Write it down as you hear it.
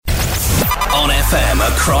FM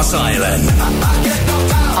across Ireland.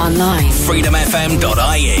 Online.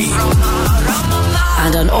 freedomfm.ie.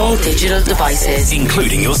 And on all digital devices,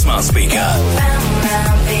 including your smart speaker.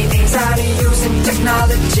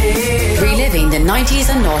 Reliving the 90s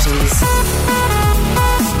and noughties.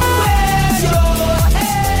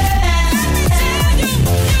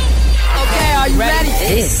 Okay, are you ready?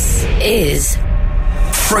 This is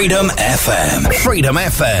Freedom FM. Freedom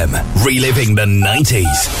FM. Reliving the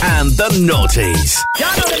 90s and the noughties.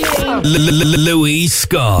 Louise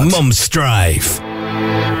Scott. Momstrife. My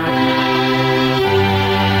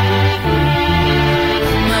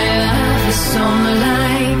love is on the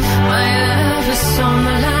line. My love is on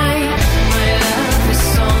the line. My love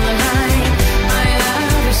is on the line. My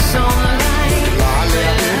love is on the line. My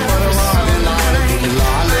love is on the line.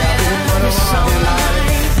 My love is on the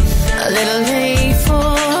line. A little late for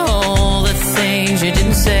all the things you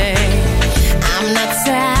didn't say. I'm not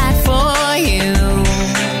sad for you,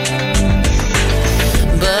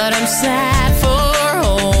 but I'm sad for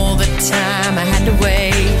all the time I had to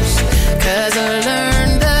waste. 'Cause I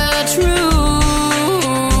learned the truth.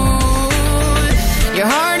 Your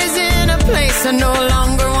heart is in a place I no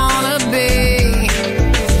longer wanna be.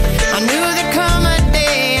 I knew there'd come a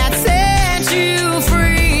day I'd set you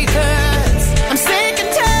free. 'Cause I'm sick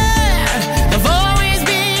and tired of always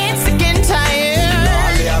being sick and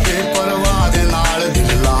tired.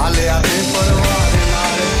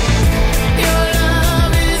 Your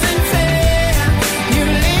love isn't fair. You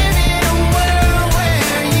live in a world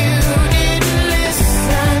where you didn't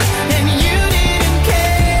listen and you didn't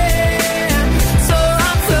care. So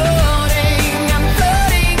I'm floating on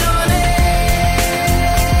air.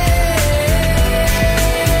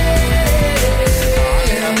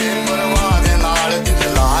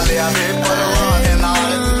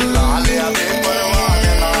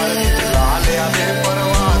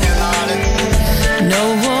 No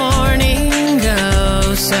warning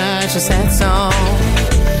goes such a sad song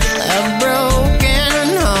of broken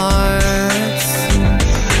hearts.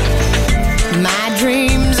 My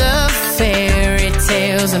dreams of fairy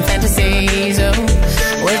tales and fantasies, oh,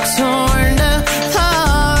 were torn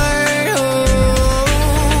apart.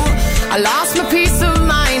 Oh, I lost my peace of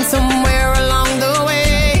mind somewhere along the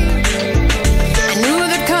way. I knew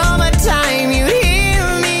there'd come a time you'd hear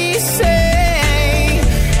me say,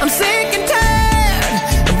 I'm sick and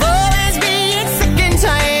tired of always being sick and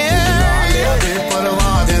tired.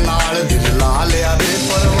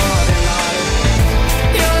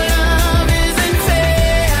 Your love isn't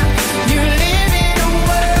fair. You live in a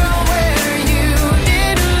world where you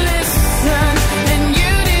didn't listen and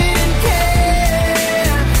you didn't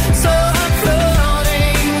care. So I'm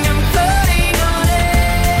floating on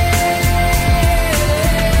air.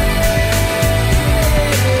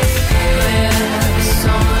 My love is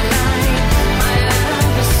on the line. My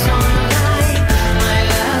love is on the line. My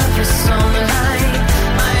love is on the line.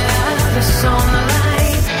 My love is on the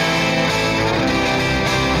line.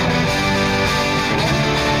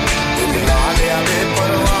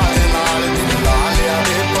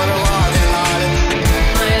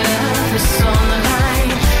 My love is on the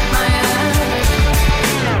line. My love.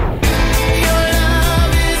 Your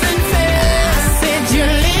love isn't fair. I said you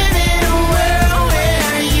live in a world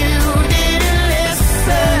where you didn't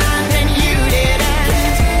listen and you didn't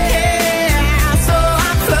care. So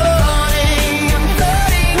I'm floating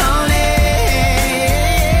on air.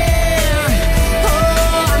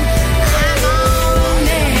 Oh, I'm on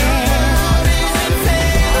air.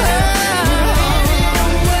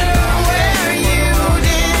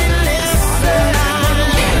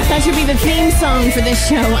 That should be the theme song for this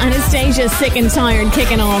show. Anastasia's Sick and Tired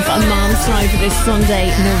kicking off on Momstrife for this Sunday,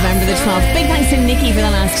 November the 12th. Big thanks to Nikki for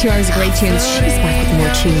the last 2 hours of great tunes. She's back with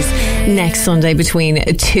more tunes next Sunday between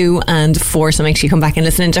 2 and 4, so make sure you come back and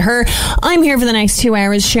listen to her. I'm here for the next 2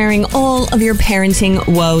 hours sharing all of your parenting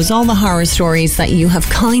woes, all the horror stories that you have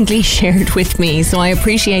kindly shared with me, so I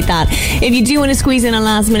appreciate that. If you do want to squeeze in a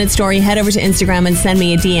last minute story, head over to Instagram and send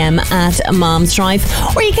me a DM at Momstrife,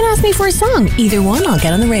 or you can ask me for a song. Either one, I'll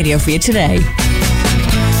get on the radio for you today.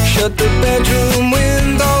 Shut the bedroom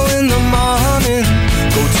window in the morning.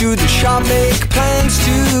 Go to the shop, make plans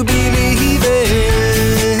to be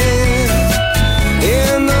leaving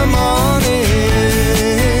in the morning.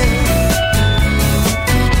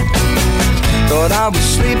 Thought I was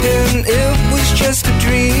sleeping, it was just a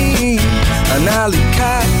dream. An alley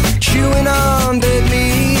cat chewing on dead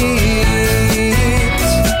leaves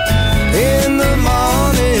in the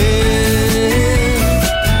morning.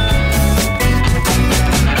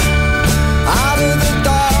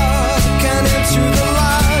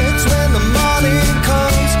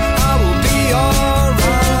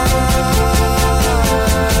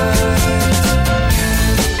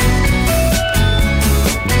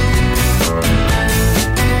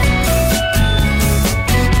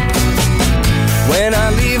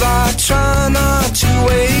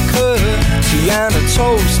 and a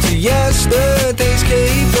toast to yesterday's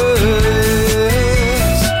capers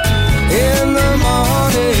in the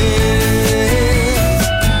morning.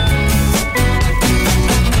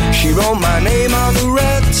 She wrote my name on the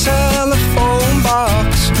red telephone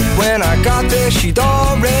box. When I got there, she'd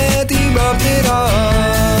already rubbed it off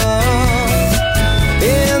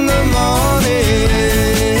in the morning.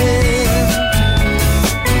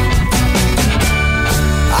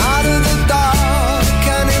 Out of the dark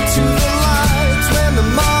and into the light, when the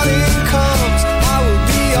morning comes, I will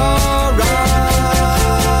be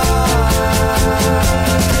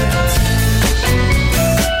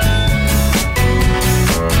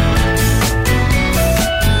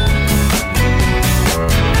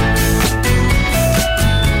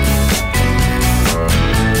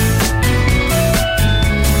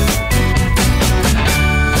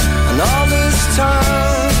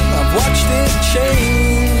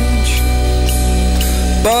change,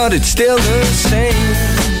 but it's still the same.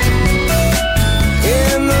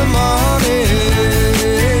 In the morning,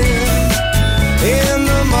 in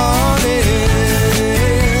the morning,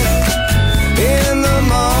 in the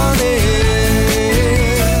morning,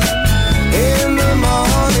 in the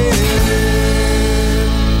morning.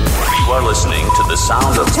 You are listening to the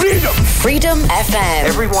sound of freedom. Freedom FM.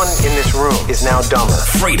 Everyone in this room is now dumber.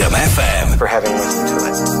 Freedom FM. For having listened to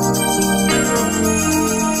it.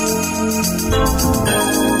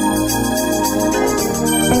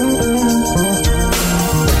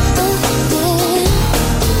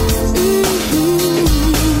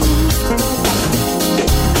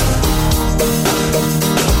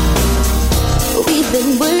 We've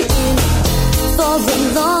been working for a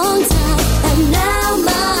long time, and now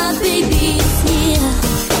my baby's here.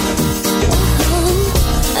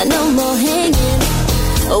 No more hanging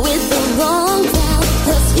with the wrong crowd,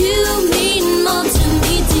 'cause you mean more to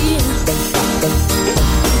me, dear.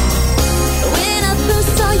 When I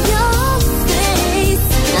first saw your face,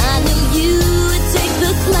 I knew you would take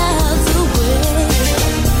the clouds away.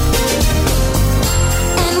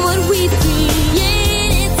 And what we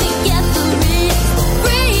created together is the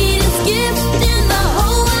greatest gift in the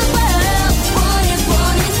whole wide world.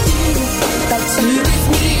 One is two, but two is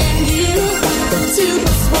me and you. Two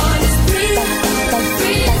plus one is three, but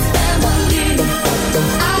three is family.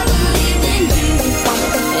 I believe in you,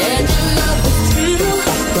 and your love was true.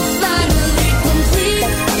 Finally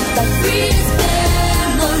complete, three is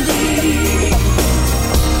family.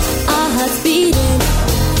 Our hearts beating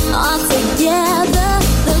all together,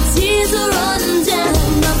 the tears are running down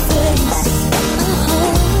my face.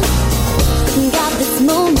 God, this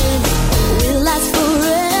moment will last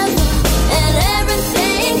forever, and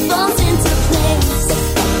everything falls into place.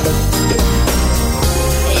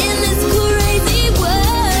 In this crazy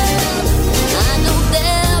world, I know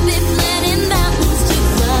there'll be plenty mountains to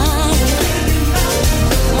climb,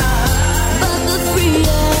 but the three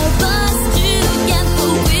of us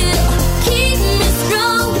together will keep me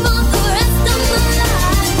strong for the rest of my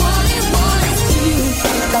life. One is two,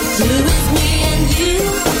 but two is me and you.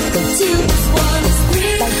 Two plus one is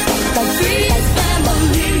three, but three is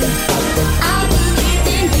family. I believe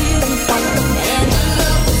in you, and the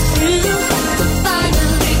love was true.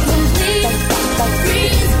 Finally complete, three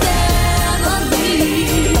is family.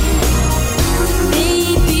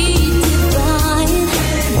 Baby divine,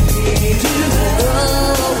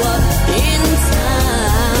 grow up in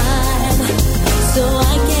time, so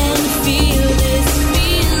I can feel this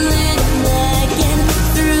feeling again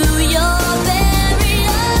through your very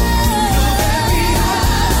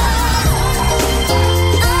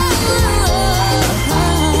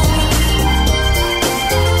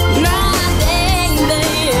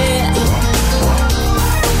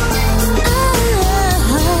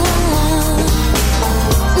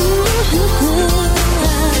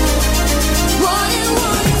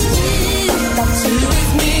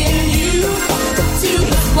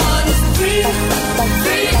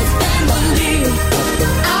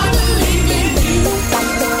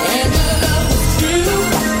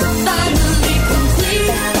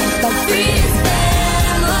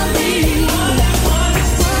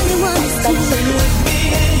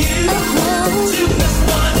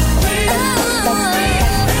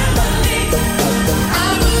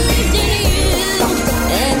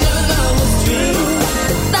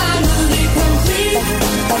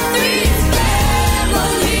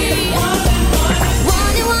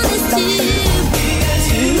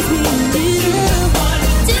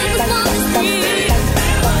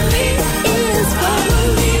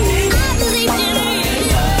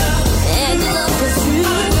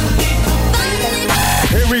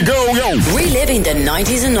Reliving the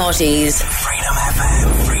 90s and noughties. Freedom FM.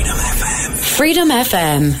 Freedom FM. Freedom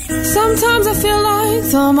FM. Sometimes I feel like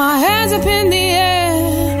throw my hands up in the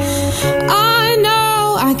air. I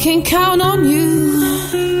know I can count on you.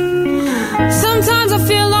 Sometimes I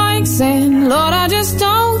feel like saying, Lord, I just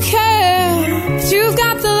don't care. But you've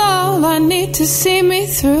got the love I need to see me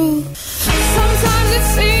through. Sometimes it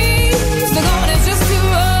seems the going is just too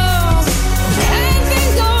rough, and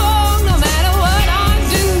things go wrong no matter what I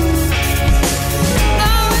do.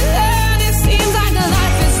 Now and then it seems like the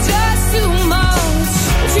life is just too much,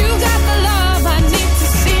 but you got the love I need to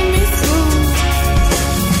see me through.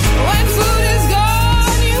 When food is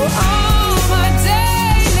gone, you are my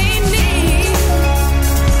daily need.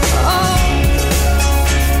 Oh,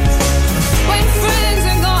 when friends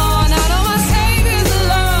are gone, I know my Savior's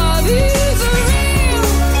love is real.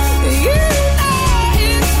 You know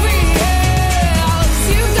it's real.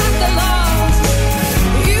 You got the love.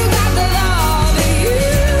 You got the love. You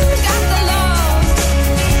got the love.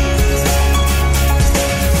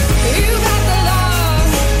 You got the love.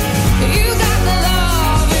 You got the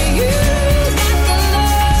love. You got the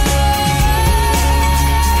love.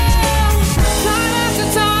 Time after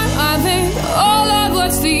time, I think, oh Lord,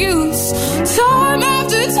 what's the use? Time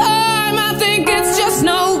after time, I think it's just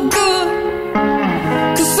no good.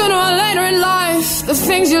 'Cause sooner or later in life, the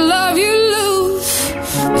things you love, you lose.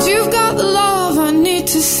 But you've got the love I need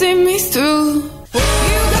to see me through.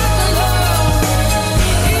 You got the love.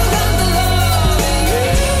 You got the love. You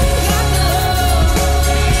got the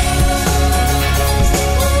love.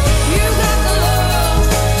 You got the love. You got the love. You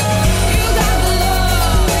got the love.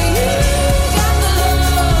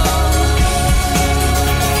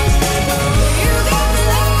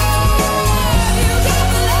 You got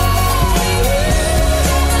the love. You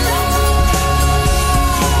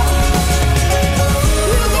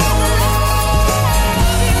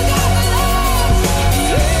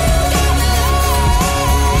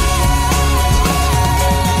got the love.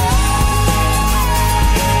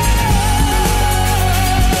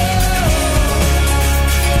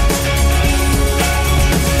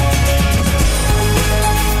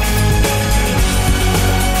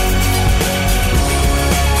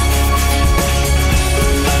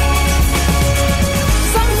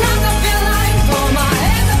 Sometimes I feel like throw my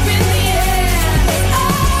hands up in the air.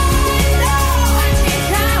 I know I can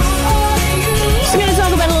count on you. We're going to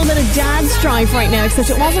talk about a little bit of dad strife right now, except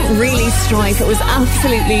it wasn't really strife. It was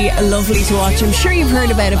absolutely lovely to watch. I'm sure you've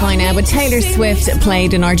heard about it by now, but Taylor Swift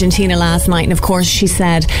played in Argentina last night, and of course she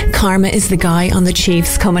said, Karma is the guy on the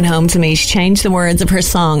Chiefs coming home to me. She changed the words of her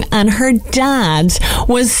song, and her dad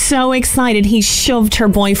was so excited. He shoved her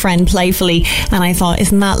boyfriend playfully, and I thought,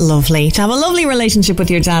 isn't that lovely? To have a lovely relationship with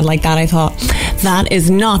your dad like that, I thought, that is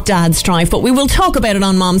not dad strife, but we will talk about it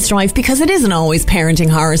on Momstrife because it isn't always parenting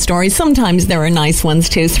horror stories. Sometimes there are nice ones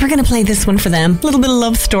too, so we're going to play this one for them. A little bit of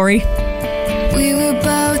love story. We were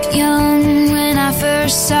both young when I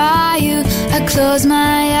first saw you. I close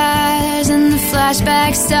my eyes and the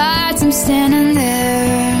flashback starts. I'm standing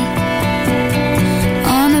there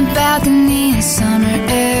on the balcony in summer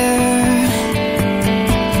air.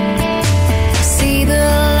 See the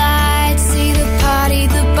lights, see the party,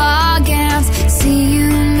 the ball gowns. See you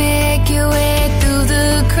make your way through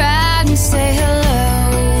the crowd and say hello.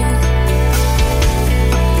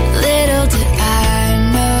 Little did I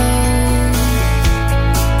know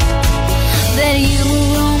that you were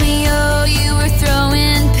Romeo, you were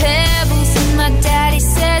throwing pebbles, and my daddy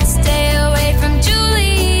said stay away from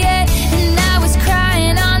Juliet, and I was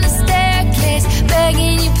crying on the staircase,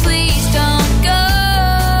 begging you please.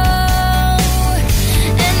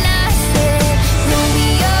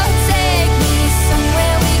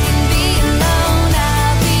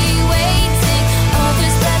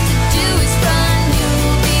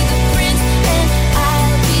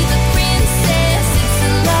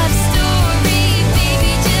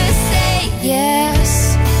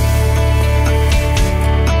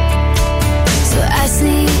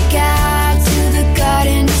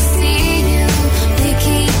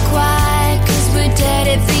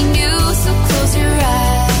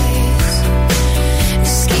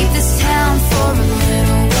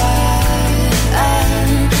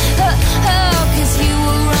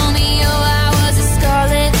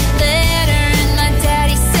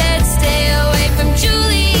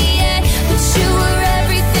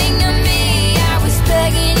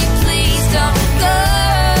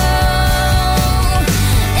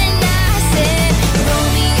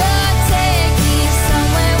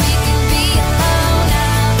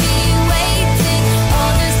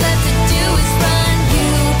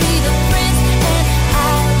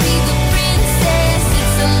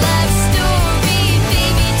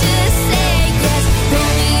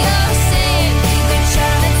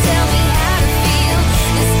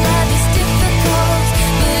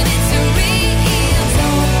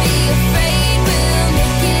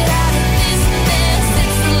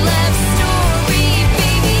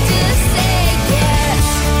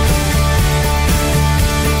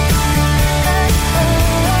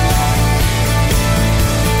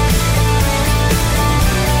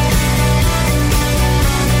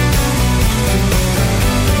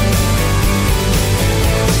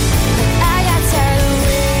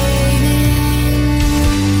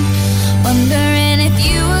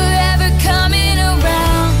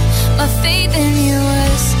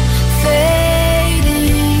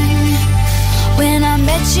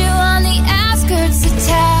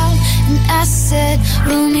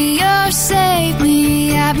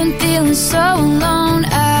 been feeling so alone.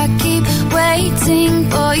 I keep waiting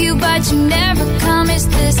for you, but you never come. Is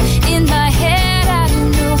this in my head? I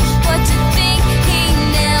don't know what to think. He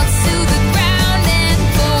knelt to the ground and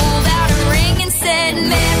pulled out a ring and said,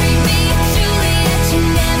 marry me, Juliet, you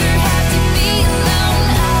never have to be alone.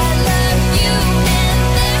 I love you and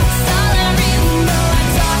that's all I really know. I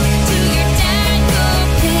talk to your dad, go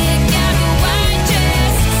pick out a white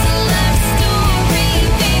dress. It's a love story,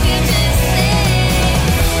 baby, just say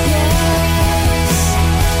yes.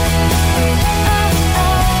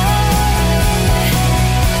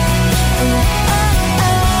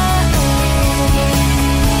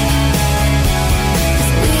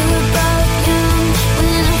 We were both young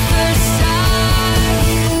when I first saw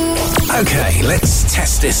you. Okay, let's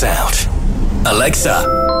test this out. Alexa,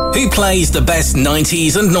 who plays the best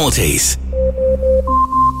 90s and noughties?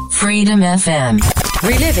 Freedom FM.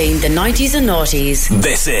 Reliving the 90s and noughties.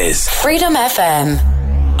 This is Freedom FM.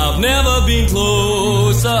 I've never been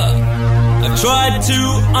closer. I've tried to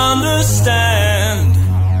understand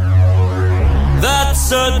that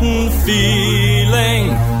certain feeling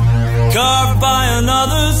carved by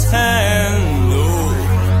another's hand. Oh,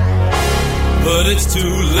 but it's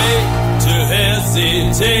too late to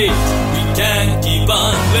hesitate. We can't keep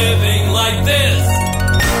on living like this.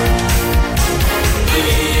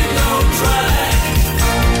 Leave no track.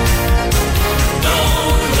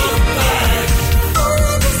 Don't look back.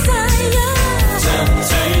 All desire,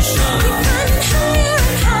 Temptation, climbing higher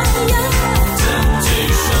and higher.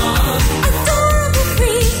 temptation, Adorable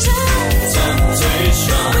creatures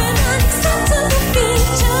temptation, with unacceptable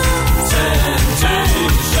features.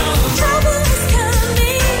 temptation, Trouble is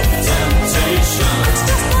coming. temptation, It's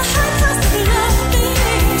just the high cost of loving.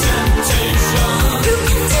 temptation, You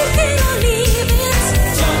can take it or leave it,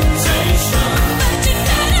 temptation. but you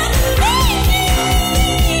gotta believe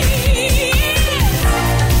it.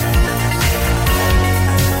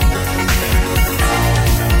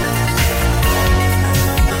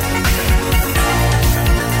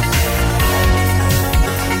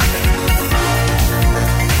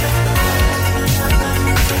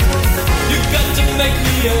 You got to make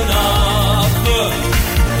me an offer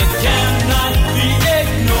that cannot be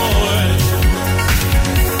ignored.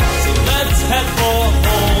 So let's head for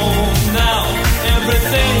home now.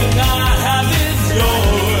 Everything I have is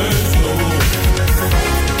yours. Oh,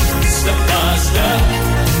 step by step,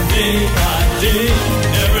 day by day,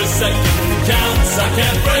 every second counts. I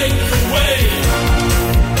can't break away.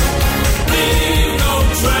 Leave no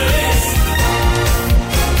trace.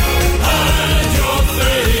 Hide your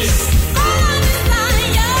face. All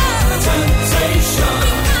desire, Temptation,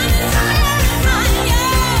 climbing higher and higher.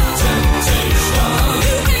 temptation,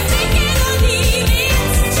 You can take it or leave it,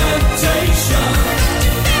 temptation. but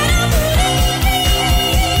you better believe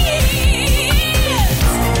it.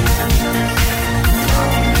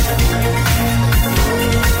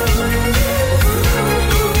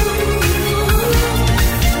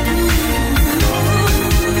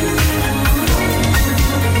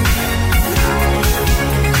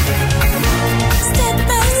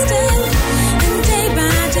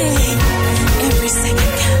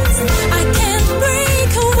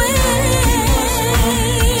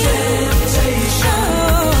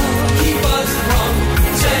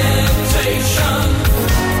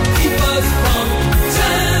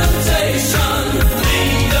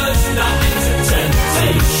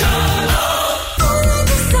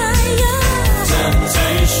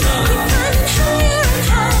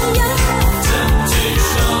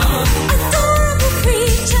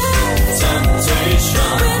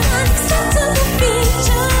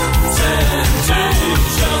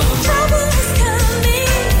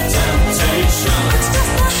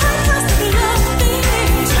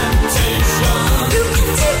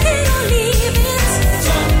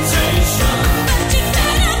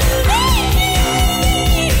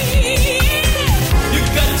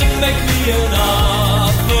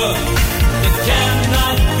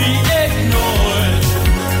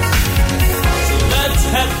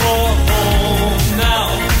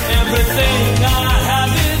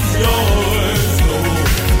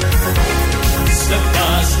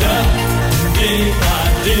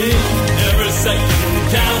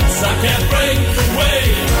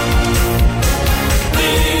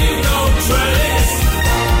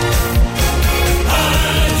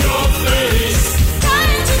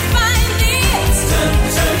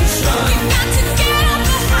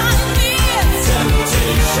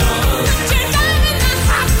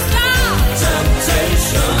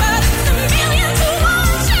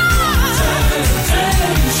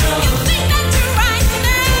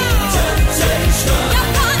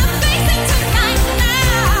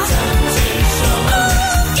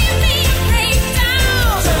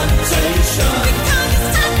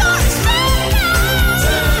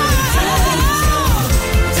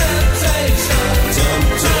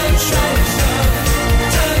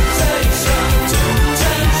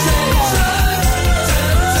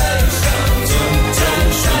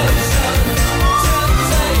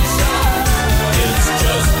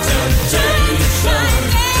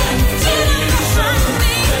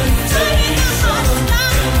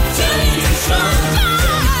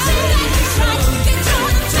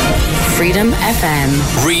 Freedom FM.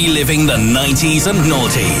 Reliving the 90s and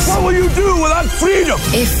noughties. What will you do without freedom?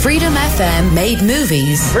 If Freedom FM made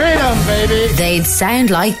movies, Freedom, baby. they'd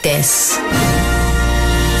sound like this.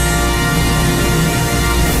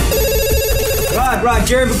 Rod,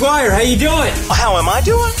 Jerry Maguire, how you doing? How am I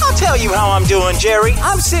doing? I'll tell you how I'm doing, Jerry.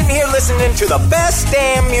 I'm sitting here listening to the best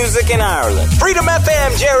damn music in Ireland. Freedom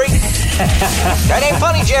FM, Jerry. That ain't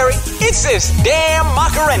funny, Jerry. It's this damn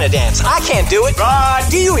Macarena dance. I can't do it. Rod,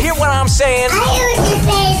 do you hear what I'm saying? I hear what you're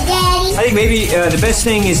saying, Daddy. I think maybe the best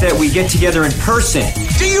thing is that we get together in person.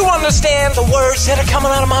 Do you understand the words that are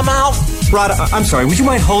coming out of my mouth? Rod, I'm sorry, would you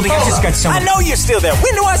mind holding? I just got some. I know you're still there.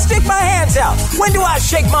 When do I stick my hands out? When do I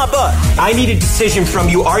shake my butt? I need a decision from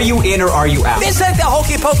you. Are you in or are you out? This ain't the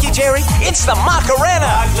hokey pokey, Jerry. It's the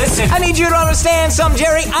Macarena. Listen. I need you to understand something,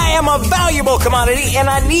 Jerry. I am a valuable commodity, and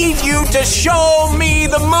I need you to show me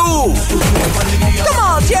the move. Come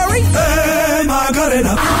on, Jerry. Hey,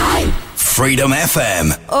 Macarena. Freedom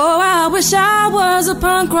FM. Oh, I wish I was a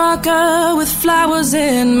punk rocker with flowers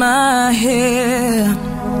in my hair.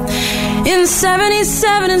 In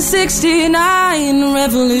 77 and 69,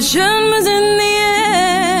 revolution was in the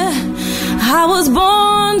air. I was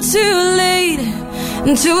born too late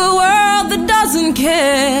into a world that doesn't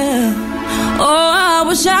care. Oh, I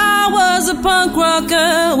wish I was a punk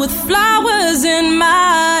rocker with flowers in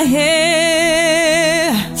my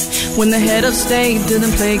hair. When the head of state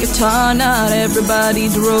didn't play guitar, not everybody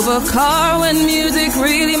drove a car. When music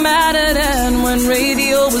really mattered and when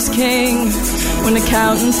radio was king. When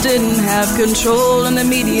accountants didn't have control and the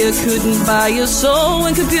media couldn't buy your soul.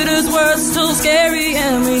 When computers were still scary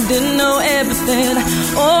and we didn't know everything.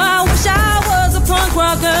 Oh, I wish I was a punk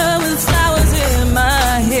rocker with flowers in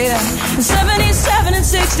my hair. In 77 and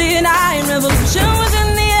 69, revolution was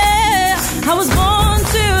in the air. I was born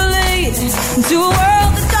too late into a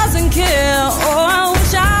world that doesn't care. Oh, I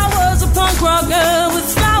wish I was a punk rocker with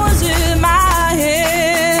flowers in my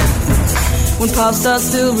hair. When pop stars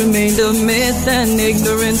still remained a myth and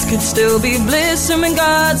ignorance could still be bliss. And when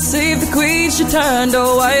God saved the queen, she turned a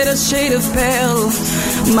whiter shade of pale.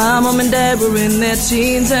 My mom and dad were in their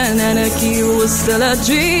teens and anarchy was still a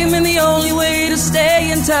dream. And the only way to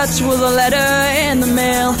stay in touch was a letter in the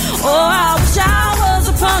mail. Oh, I wish I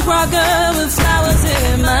was a punk rocker with flowers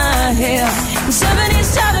in my hair. In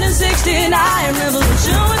 77 and 69,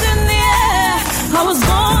 revolution was in the air. I was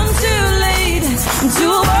born too late into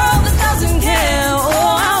a world that doesn't care.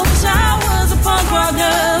 Oh, I wish I was a punk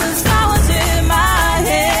rocker with flowers in my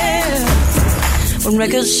hair. When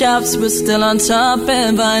record shops were still on top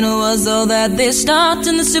and vinyl was all that they stopped,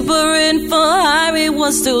 and the super info highway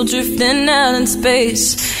was still drifting out in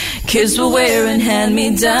space. Kids were wearing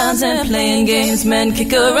hand-me-downs and playing games, men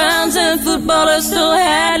kick-arounds, and footballers still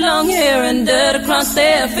had long hair and dirt across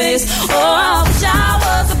their face. Oh, I wish I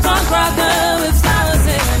was a punk rocker with flowers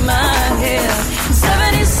in my hair.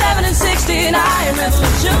 77 and 69,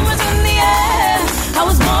 revolution was in the air. I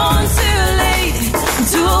was born too late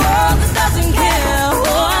into a world that doesn't care.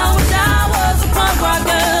 Oh, I wish I was a punk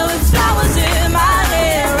rocker with flowers in my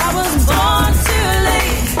hair. I was born too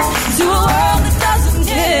late into a world that doesn't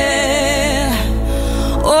care.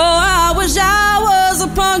 Oh, I wish I was a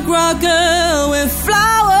punk rocker with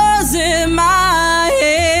flowers in my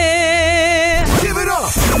hair. Give it up.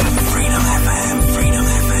 Freedom FM, Freedom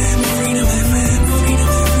FM, Freedom FM, Freedom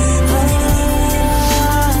FM,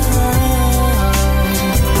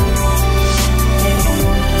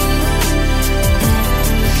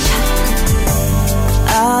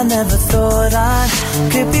 I never thought I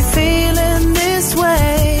could be feeling this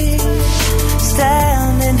way,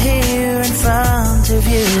 standing here in front of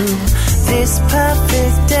you this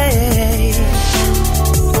perfect day.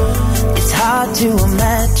 It's hard to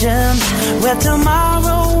imagine where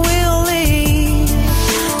tomorrow will lead.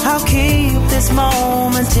 I'll keep this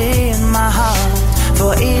moment in my heart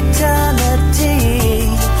for eternity.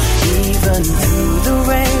 Even through the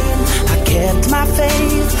rain, I kept my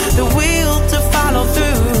faith, the will to follow through.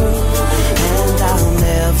 And I'll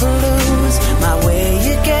never lose my way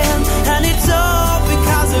again. And it's all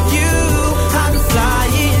because of you. I'm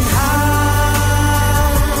flying high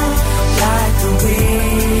like the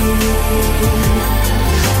wind,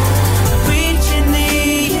 reaching the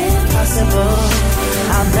impossible.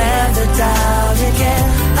 I'll never doubt again.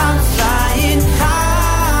 I'm flying high.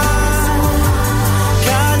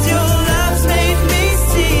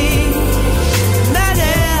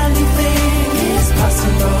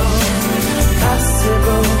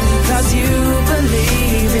 Cause you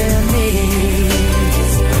believe in me.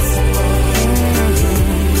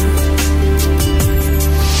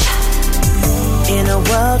 In a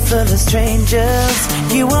world full of strangers,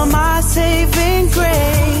 you are my saving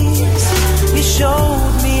grace.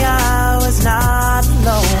 showed me I was not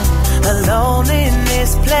alone in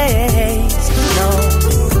this place. No,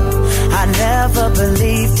 I never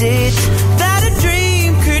believed it, that a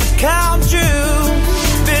dream could come true.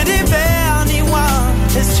 But if anyone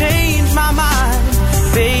has changed my mind,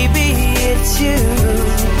 baby, it's you.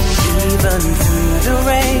 Even through the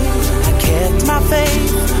rain, I kept my faith,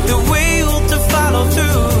 the will to follow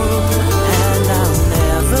through. And I'll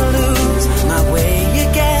never lose my way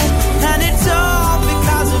again, and it's all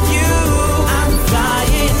because of you. I'm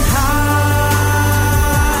flying high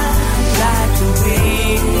like the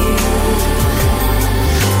wind,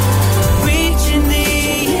 reaching the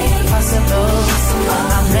impossible.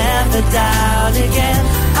 I'll never doubt again.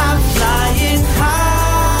 I'm flying high,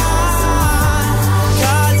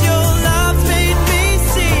 'cause your love made me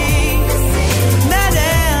see that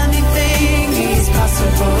anything is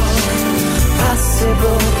possible,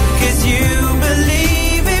 possible. 'Cause you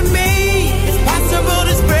believe in me. It's possible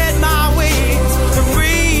to spread my wings and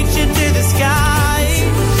reach into the sky.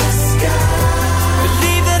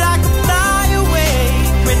 Believe that I can fly away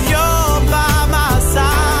when you're by my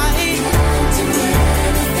side.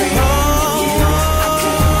 Oh,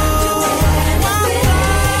 I'm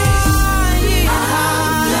flying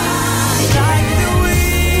high like the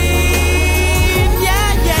wind.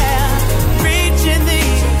 Yeah, yeah. Reaching the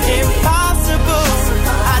impossible.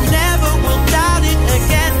 I never will doubt it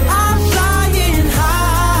again. I'm flying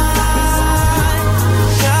high,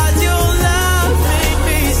 'cause your love made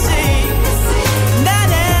me see that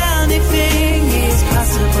anything is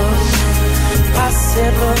possible,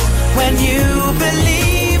 possible. When you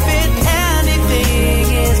believe it, anything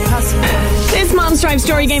is possible. This Momstrife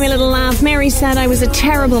story gave me a little laugh. Mary said, I was a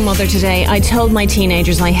terrible mother today. I told my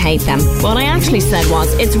teenagers I hate them. What I actually said was,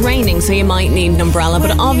 it's raining, so you might need an umbrella.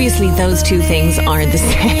 But obviously those two things are the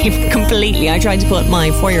same completely. I tried to put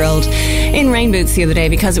my 4-year-old in rain boots the other day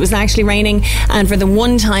because it was actually raining. And for the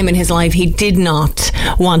one time in his life, he did not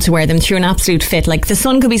want to wear them through an absolute fit. Like, the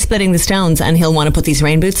sun could be splitting the stones and he'll want to put these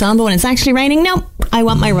rain boots on. But when it's actually raining, no, I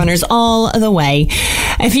want my runners all the way.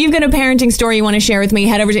 If you've got a parenting story you want to share with me,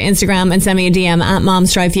 head over to Instagram and send me a DM at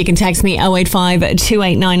Momstrife. You can text me 085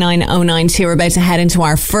 2899 092. We're about to head into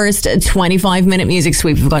our first 25-minute music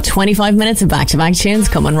sweep. We've got 25 minutes of back-to-back tunes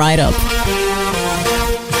coming right up.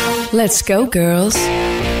 Let's go, girls.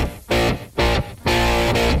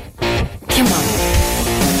 Come on.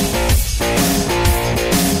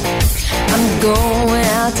 I'm going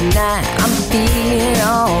out tonight. I'm feeling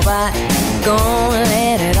alright. Gonna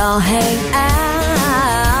let it all hang out.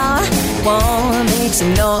 Wanna make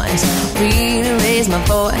some noise, really raise my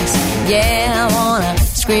voice. Yeah, I wanna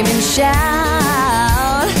scream and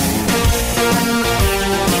shout.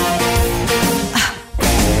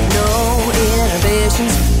 No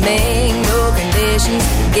inhibitions, make no conditions.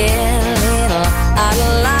 Get a little out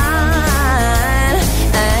of line.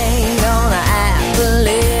 I ain't gonna act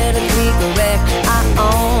politically correct. I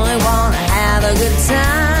only wanna have a good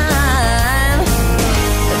time.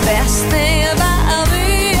 The best thing about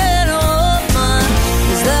being a woman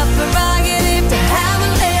is the prerogative to have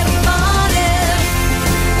a little fun. Yeah.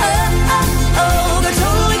 Oh, oh, oh, they're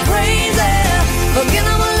totally crazy. Forget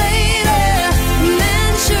I'm a lady.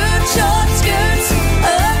 Men, shirt, short skirts.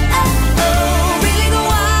 Oh, oh, oh, really go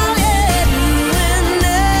wild, yeah. Doing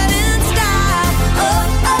that in style. Oh,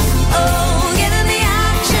 oh, oh, get in the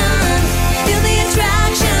action. Feel the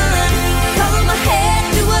attraction. Cover my head,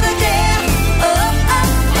 do what I dare. Oh, oh,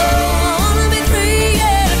 oh, I wanna be free,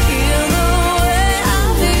 yeah. Feel the way I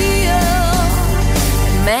feel.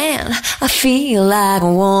 Man, I feel like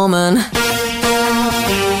a woman.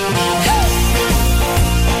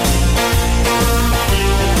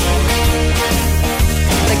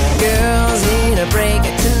 The girls need a break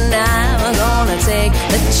tonight. We're gonna take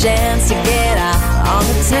the chance to get out on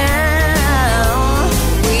the town.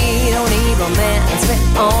 We don't need romance, we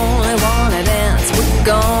only wanna dance. We're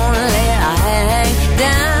gonna let our hang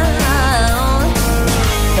down.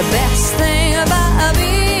 The best thing about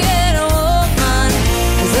being a woman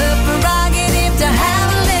is the prerogative to have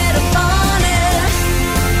a little fun. Yeah.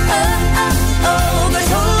 Oh, oh, oh, they're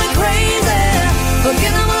totally crazy.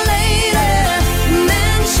 Forget I'm a lady.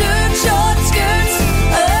 Men, shirt, short skirts.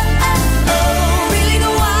 Oh, oh, oh, really go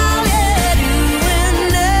wild, yeah. Doing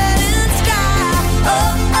that in style.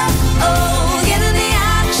 Oh, oh, oh, get in the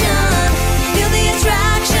action. Feel the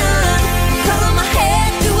attraction. Cover my head,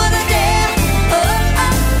 do what I dare. Oh,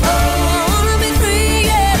 oh, oh, I wanna be free,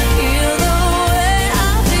 yeah. Feel the way I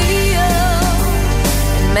feel.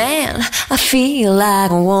 Man, I feel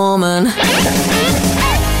like a woman.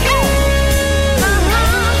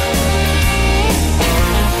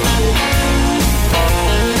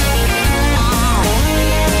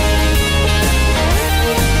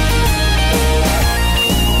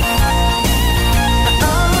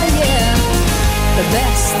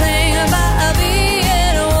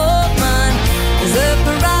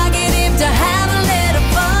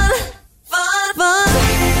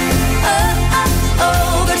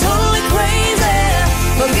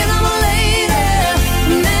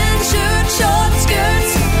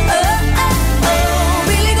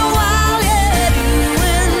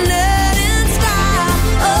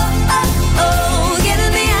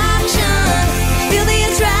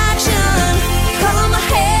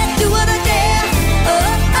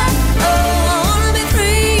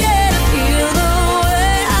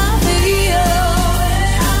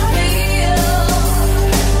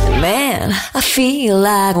 feel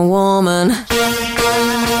like a woman.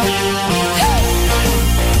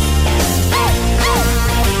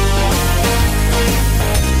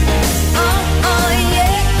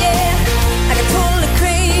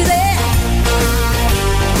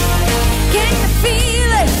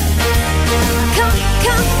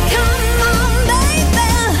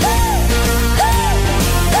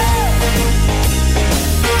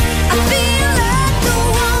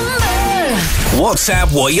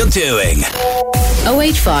 WhatsApp what you're doing.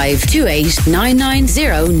 085 28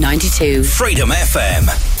 990 92. Freedom FM.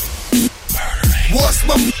 What's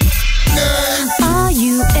my name? Are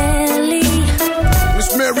you Ellie?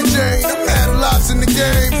 It's Mary Jane. I've had lots in the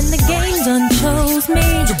game. And the game done chose me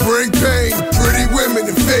to bring pain to pretty women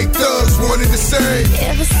and fake thugs, one and the same.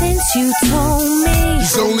 Ever since you told me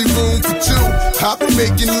there's only room for two, I've been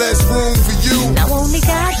making less room for you. Now only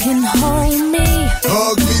God can hold me.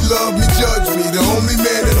 Hug me, love me, judge me. The only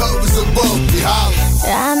man that hovers above me. Holler.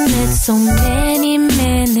 I met so many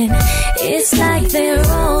men and it's like they're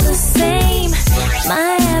all the same.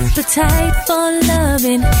 My appetite for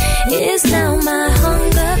loving is now my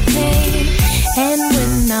hunger pain. And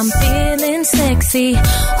when I'm feeling sexy,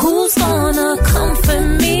 who's gonna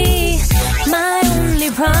comfort me? My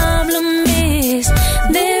only problem is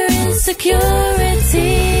their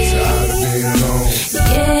insecurity. Tired of being alone.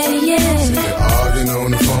 Yeah, yeah. So you're arguing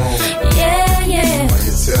on the phone. Yeah, yeah. Why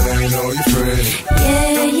you telling all your friends?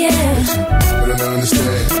 Yeah, yeah. But I don't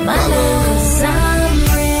understand my love. 'Cause I'm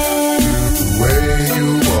real. The way you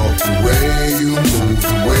walk, the way you move,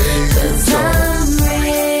 the way you talk. I'm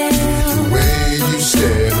real. The way you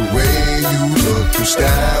stare, the way you look, your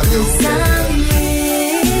style, your hair.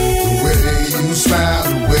 The way you smile,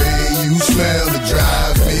 the way you smell, it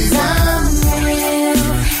drives me wild.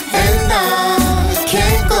 And I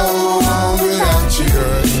can't go on without you,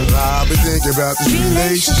 girl. I've been thinking about this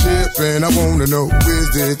relationship, and I wanna know,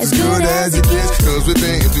 is it as good as it gets? Cause we've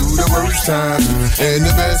been through the worst times and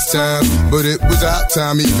the best times, but it was our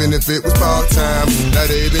time, even if it was part-time. Now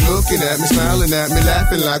they been looking at me, smiling at me,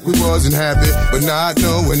 laughing like we wasn't happy, but not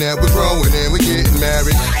knowing that we're growing and we're getting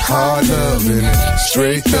married. Hard loving,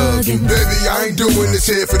 straight thugging. Baby, I ain't doing this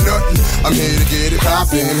here for nothing. I'm here to get it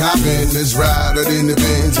poppin', hoppin'. Let's ride out in the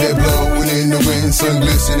Benz, head blowing in the wind, sun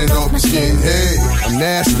glistening off my skin. Hey, I'm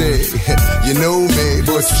nasty, you know me,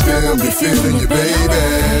 but you still be feeling you, baby.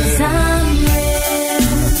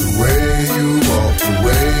 The way you walk, the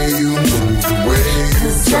way you move, the way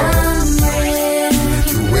you talk,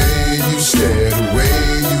 the way you stare, the way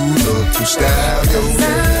you look, your style, your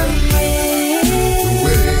hair, the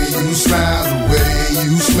way you smile, the way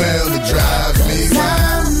you smell, it drives me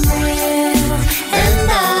wild. And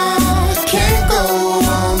I can't go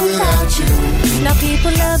on without you. Now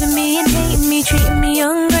people loving me and hating me, treating me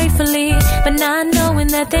ungratefully, but not knowing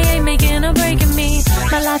that they ain't making or breaking me.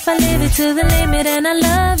 My life, I live it to the limit and I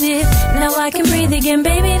love it. Now I can breathe again,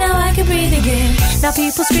 baby, now I can breathe again. Now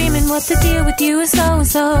people screaming, what's the deal with you and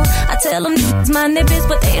so. I tell them it's mind their biz,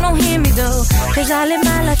 but they don't hear me though. Cause I live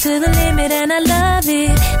my life to the limit and I love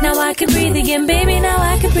it. Now I can breathe again, baby, now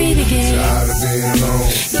I can breathe again. Tired of being alone.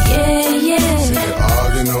 Yeah, yeah. So you're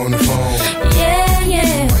arguing on the phone. Yeah,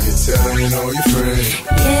 yeah. Why you telling all your friends?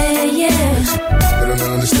 Yeah, yeah. They don't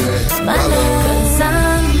understand my love. 'Cause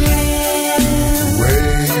I'm real. The way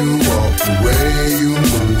you walk, the way you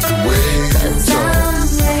move, the way you talk,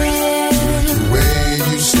 the way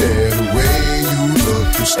you stare, the way you look,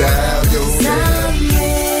 your style, your hair,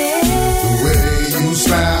 the way you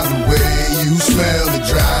smile, the way you smell, it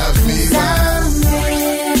drives me wild.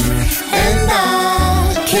 And I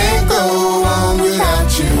can't go on without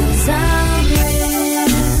you.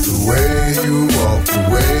 The way you walk, the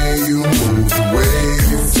way you move, the way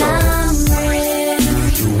you talk,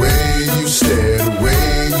 the way you stare, the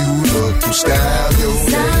way you look, your style, your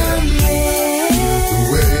hair, the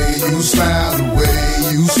way you smile, the way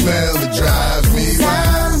you smell, it drives me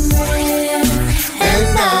wild. And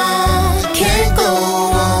I can't go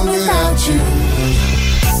on without you.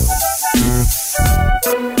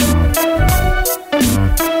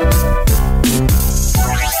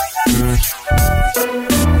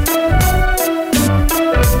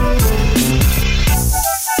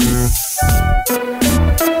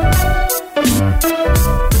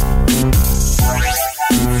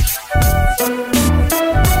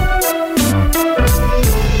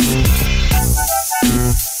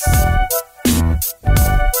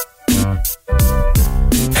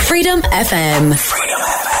 Freedom FM.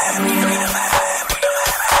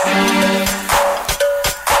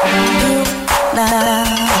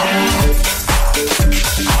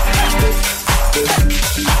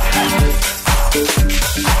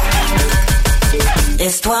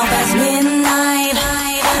 It's 12 past midnight.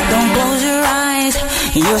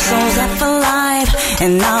 soul's up for life,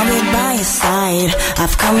 and I'll be by your side.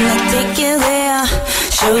 I've come to take you there,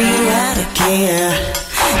 show you how to care.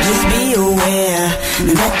 Just be aware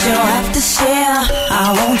that you'll have to share. I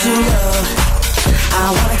want your love, I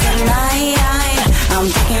want it tonight. I'm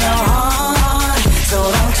taking your heart, so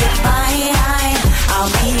don't you fight.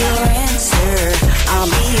 I'll be your answer, I'll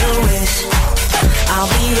be your wish, I'll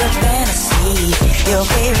be your fantasy, your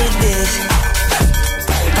favorite dish.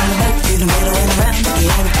 From the back to the middle and around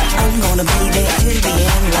again, I'm gonna be there till the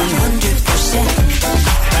end, 100%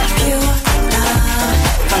 pure love.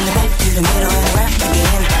 From the back to the middle and around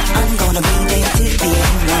again, I'm gonna be there till the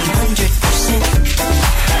end, 100%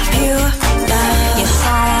 pure love. You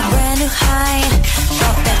saw a brand new high,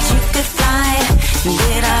 thought that you could fly.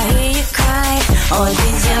 Did I hear you cry, or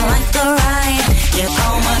did you like the ride? You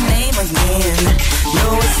call my name again, no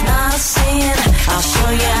it's not a sin. I'll show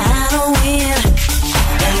you how to win,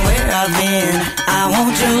 and where I've been. I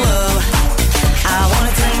want your love, I want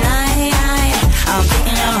it tonight. I'm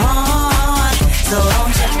taking your heart, so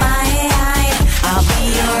don't you fight. I'll be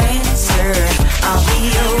your answer, I'll be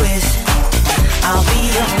your wish, I'll be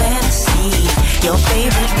your fantasy, your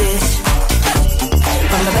favorite dish.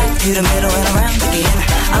 From the back to the middle and around again,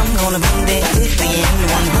 I'm gonna be there till the end,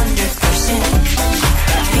 100%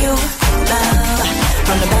 pure love.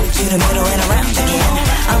 From the back to the middle and around again,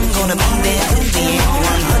 I'm gonna be there till the end,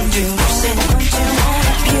 100%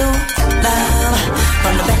 pure love.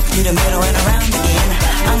 From the back to the middle and around again,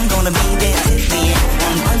 I'm gonna be there till the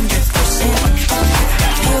end, 100%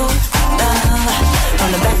 pure love. From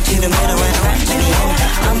the back to the middle and around again,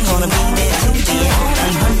 I'm gonna be there till the end,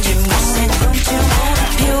 100%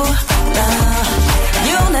 pure love.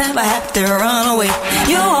 You'll never have to run away,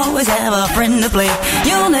 you'll always have a friend to play.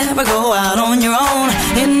 You'll never go out on your own,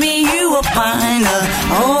 in me you will find a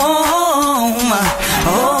home,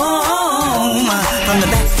 home. From the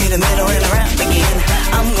back to the middle and around again,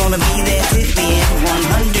 I'm gonna be there till the end,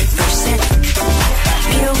 100%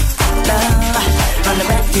 pure love. From the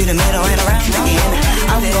back to the middle and around again,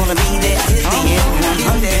 I'm gonna be there till the end,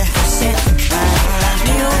 100%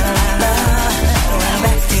 pure love. From the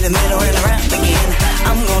back to the middle and around again,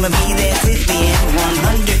 I'm gonna be there till the end,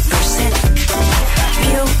 100%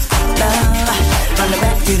 pure love. From the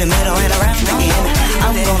back to the middle and around again,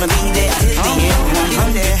 I'm gonna be there till the end,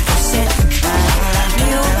 100%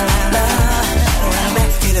 pure love. From the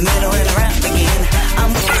back to the middle and around again,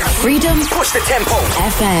 I'm Freedom Push the tempo.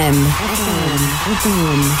 FM.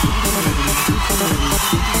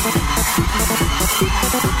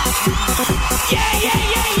 Yeah, yeah,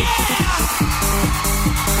 yeah, yeah!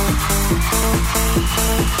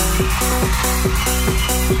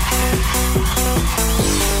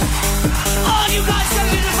 All you guys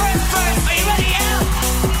coming in the first verse, are you ready,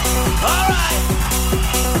 yeah? Alright.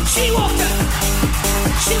 She walked up.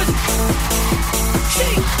 She was...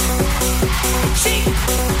 She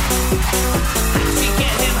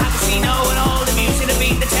get him, how could she know, and all the music to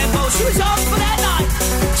beat the tempo. She was on for that night.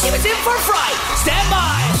 She was in for a fright. Stand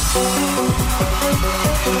by.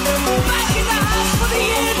 Back in the house for the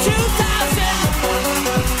year 2000.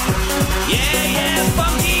 Yeah, yeah,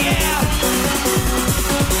 funky, yeah.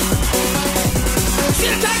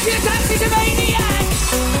 She's a taxi, she's a maniac.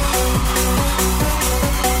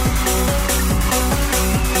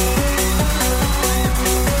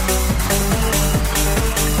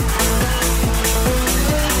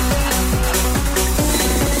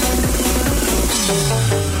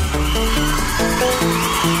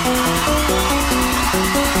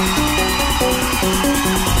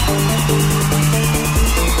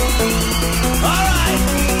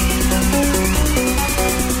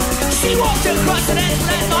 She walked across an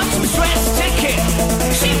endless on some stress ticket.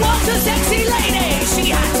 She was a sexy lady, she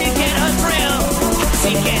had to get her thrill.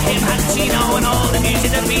 She get him, had she know, and all the music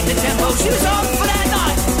to beat the tempo. She was on for that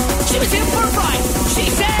night, she was in for a fright. She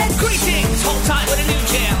said, greetings, hold tight with a new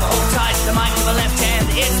jam. Hold tight to the mic to the left hand.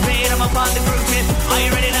 It's me, I'm up on the groove tip. Are you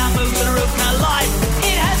ready now? Move to the roof now, life,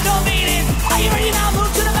 it has no meaning. Are you ready now?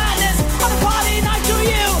 Move to the madness. On a party night to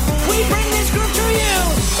you, we bring this groove to you.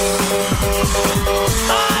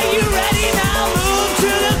 Are you ready now? Move to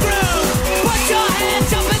the groove. Put your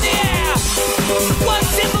hands up in the air. One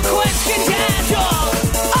simple question to answer.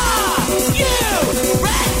 Are you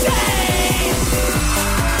ready?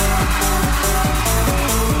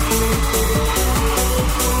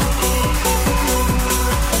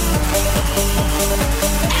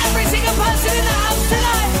 Every single person in the house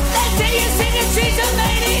tonight, let's hear you sing it. She's a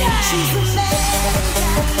maniac. She's a maniac.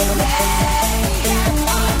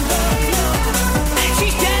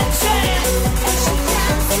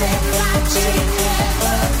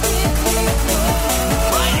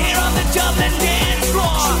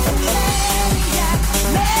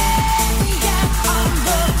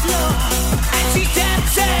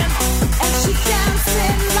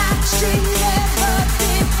 Audience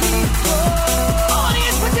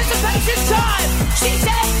participation time. She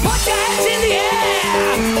said, put your hands in the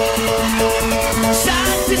air.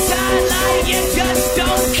 Side to side like you just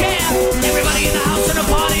don't care. Everybody in the house on a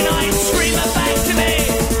party night, scream it back to me.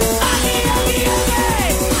 Oogie, oogie, oogie.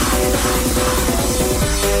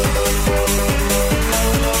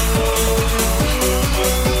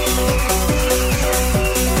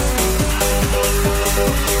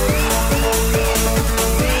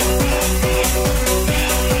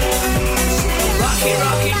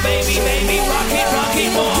 Rock it, baby, baby, rock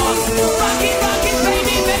it more. Rock it,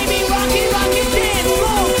 baby, baby, rock it, dance. 4,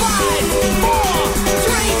 5, 4,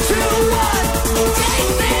 3, 2, 1.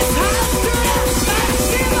 Take this house to the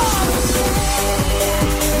maximum.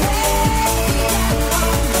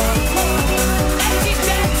 And she's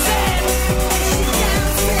dancing.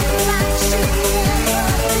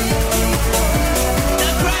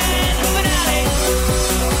 The grand finale.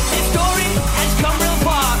 This story has come real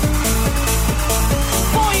far.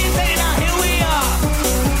 4 years later, now here we are.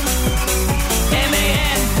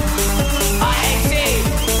 M-A-N-I-A-C.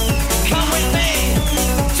 Come with me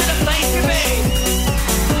to the place to be.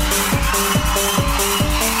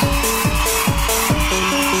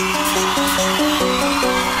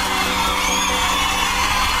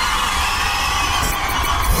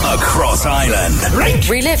 Across Ireland.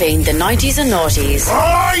 Reliving the 90s and noughties.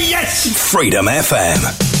 Oh, yes! Freedom FM.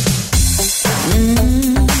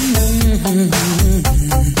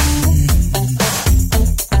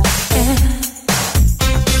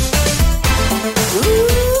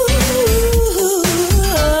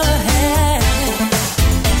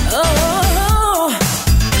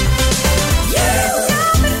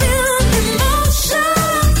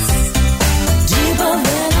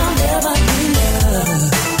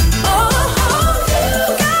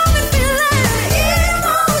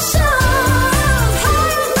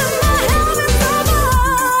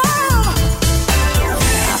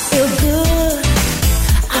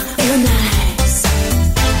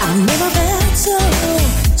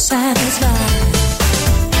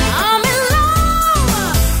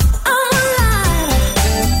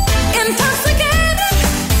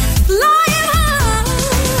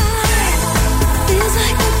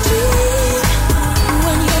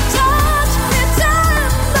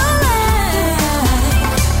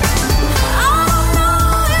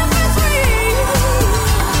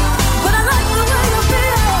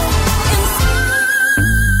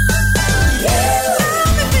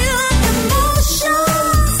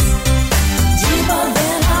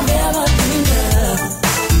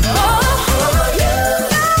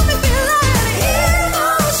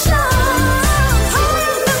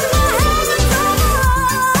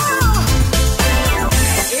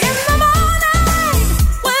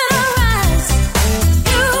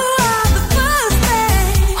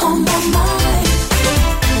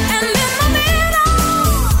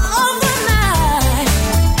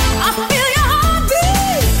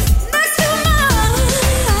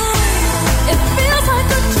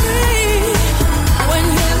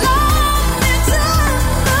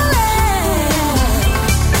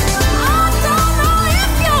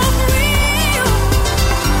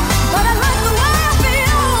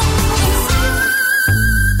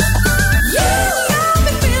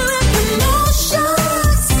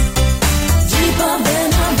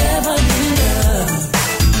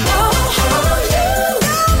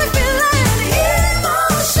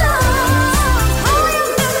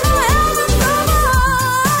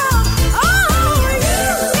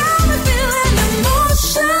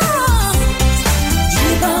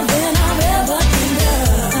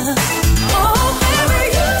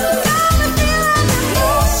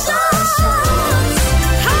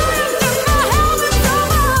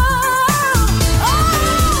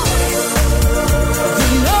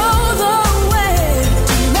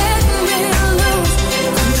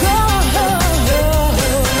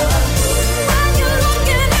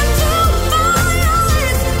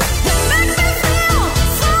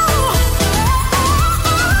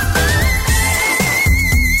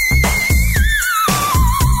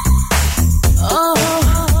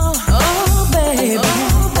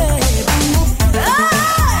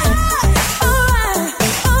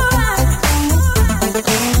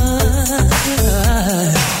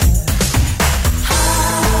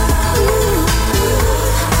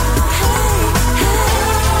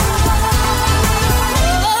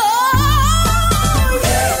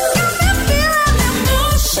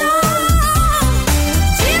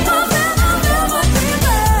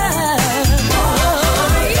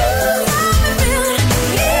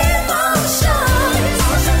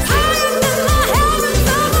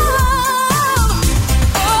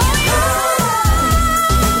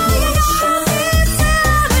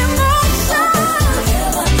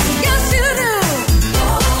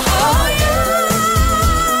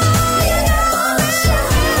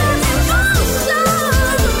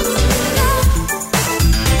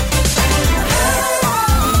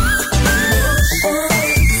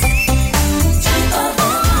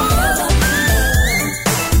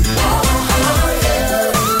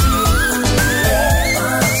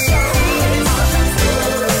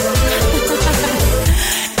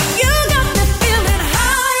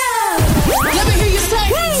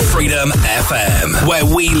 FM, where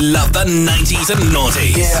we love the 90s and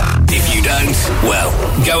noughties. Yeah. If you don't, well,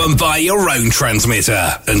 go and buy your own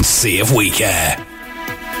transmitter and see if we care.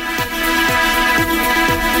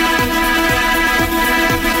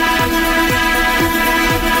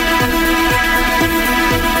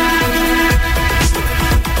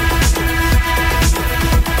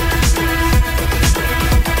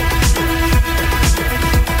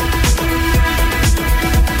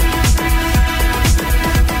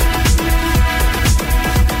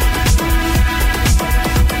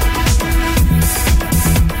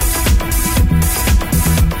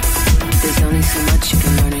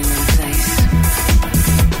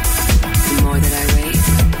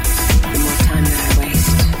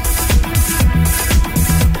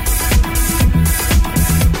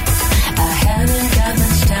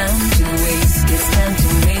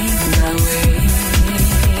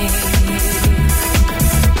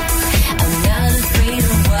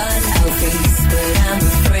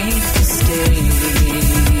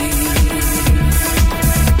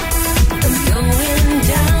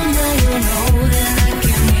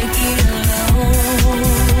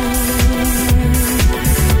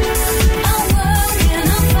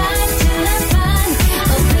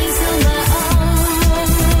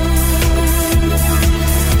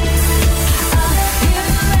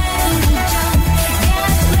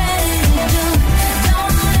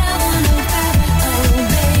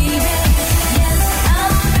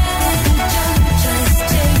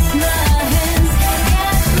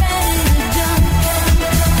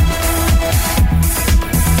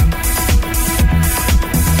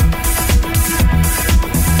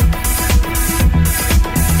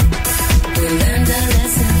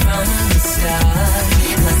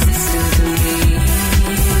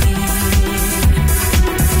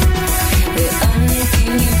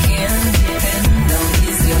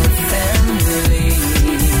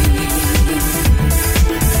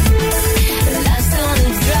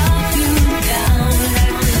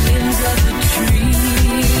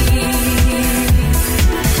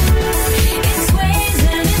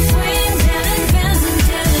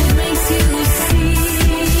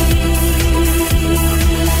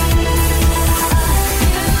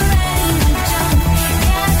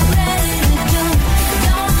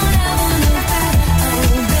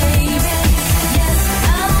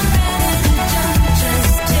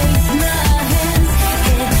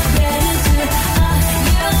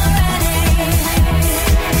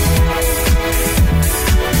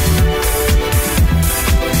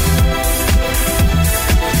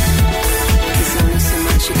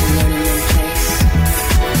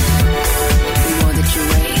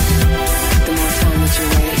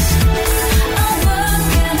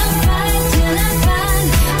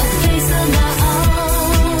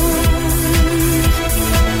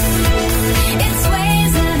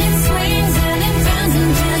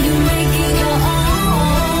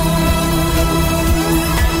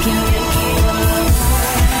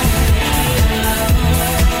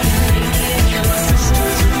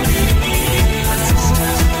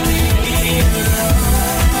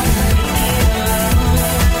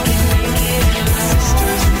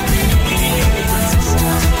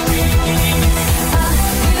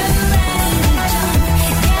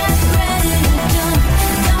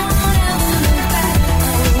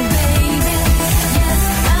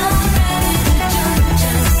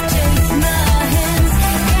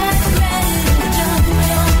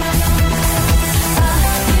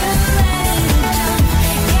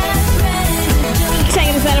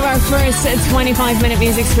 first 25-minute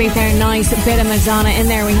music suite there. Nice bit of Madonna in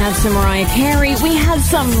there. We had some Mariah Carey. We had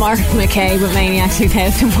some Mark McKay with Maniac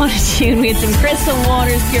 2000. What a tune. We had some Crystal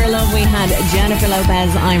Waters, Pure Love. We had Jennifer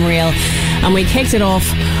Lopez, I'm Real. And we kicked it off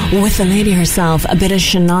with the lady herself, a bit of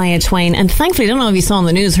Shania Twain. And thankfully, I don't know if you saw on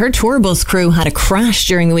the news, her tour bus crew had a crash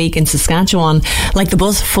during the week in Saskatchewan. Like, the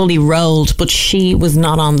bus fully rolled, but she was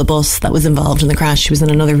not on the bus that was involved in the crash. She was in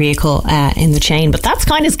another vehicle in the chain. But that's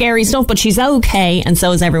kind of scary stuff, but she's okay, and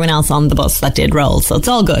so is everyone else on the bus that did roll, so it's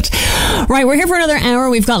all good. Right, we're here for another hour.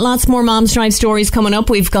 We've got lots more Momstrife stories coming up.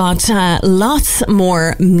 We've got lots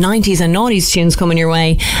more 90s and noughties tunes coming your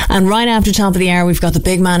way. And right after top of the hour, we've got the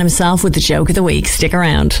big man himself with the joke of the week. Stick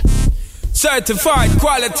around. Certified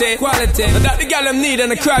quality. That the girl them need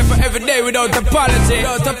and I cry for every day without apology.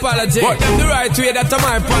 What them the right way, that's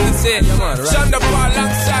my policy. Shonda Paul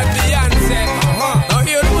alongside Beyonce. Now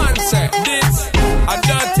hear the man say, this a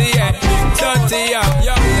dirty, yeah. Dirty, yeah.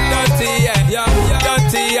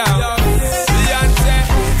 Beyonce,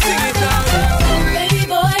 sing it now. Baby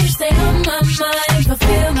boy, you stay on my mind,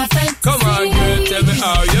 fulfill my fantasy. Come on, girl, tell me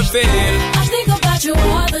how you feel. I think about you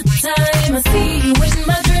all the time. I see you in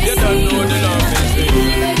my dreams. You don't know the love is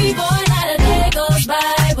real. Baby boy, not a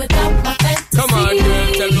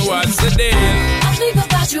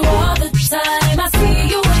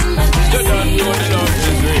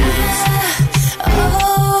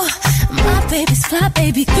baby's fly,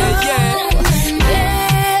 baby girl.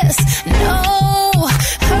 Yes, no,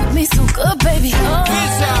 hurt me so good, baby. Oh,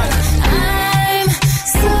 I'm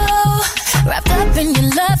so wrapped up in your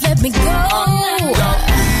love, let me go.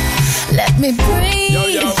 Let me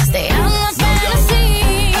breathe, stay out my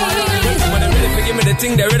fantasy. When they're ready for give me the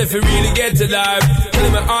thing, they're ready for really get to life.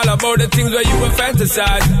 Telling me all about the things where you were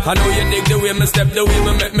fantasize. I know you dig the way me step, the way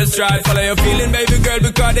me make me stride. Follow your feeling, baby girl,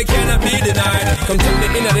 because they cannot be denied. Come to me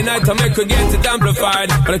in the night to make we get it amplified.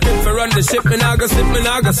 But I couldn't for run the ship, me now go slip, me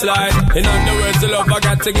now go slide. In other words, the love I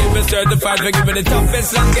got to give it certified. For giving the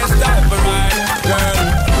toughest, longest time for ride, girl.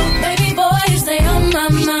 Baby boy, you stay on my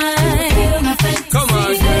mind. Come on,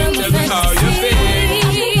 girl, tell me how you feel. I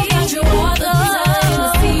think about you all the time. I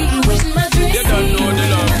see you in my dreams. You don't know the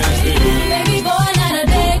love is real. Baby boy, not a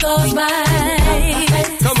day goes by.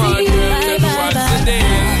 Come on, girl, tell me what's the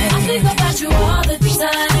deal. I think about you all the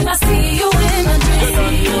time. I see you in my dreams. You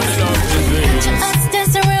don't know the love is real. Picture us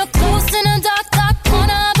dancing real close in a dark, dark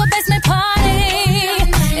corner of a basement party.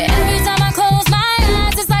 Every time I close my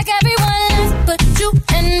eyes, it's like everyone else but you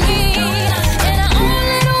and me. In our own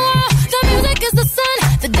little world, the music is the sun.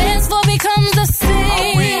 The dance floor becomes the sea.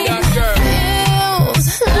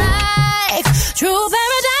 Feels like true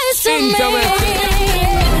paradise to me.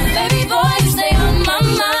 Baby boy, you stay on my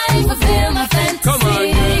mind, fulfill my fantasy. Come on,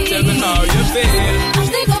 girl, tell me how you feel. I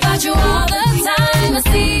think about you all the time. I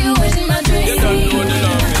see you in my dreams. You don't know the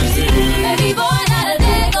love is real. Baby boy, not a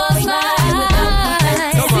day goes by.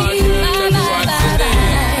 Come on, girl, tell me what's the deal.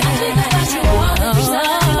 I think about you all the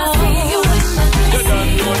time. I see you in my dreams. You don't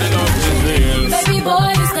know the love is real. Baby boy,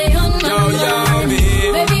 you stay on my mind.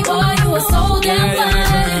 Baby boy, you are so damn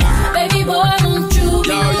fine. Baby boy, won't you be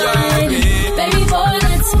mine? Baby boy,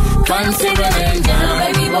 let's come sing down.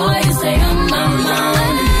 Baby boy, you stay on my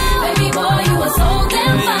mind. Baby boy, you are so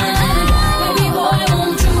damn fine. Baby boy,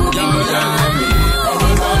 won't you be mine?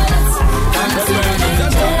 Baby boy, let's come sing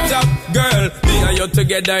down. Girl, me and you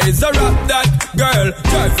together is a rap that girl.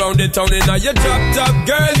 Drive round the town in a your drop top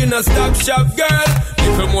girl. You know stop shop girl.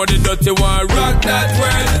 Little more the dirty one rock that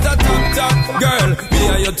world. It's a top girl. Me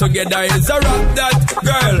and you together is a rap that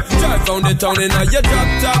girl. Drive round the town in a your drop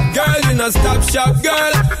top girl. You know stop shop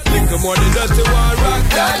girl. Little more the dirty one rock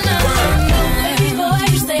that world. Baby boy,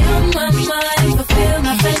 you stay on my mind, fulfill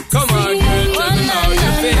my fantasy. Come on, girl, tell me how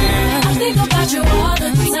you feel. I think about you all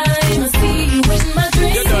the time. I see you in my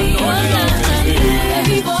dreams. You don't know the love is real.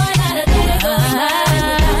 Baby boy, not a day goes by.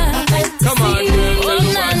 Come on, girl, tell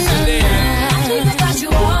me what's the deal. I think about you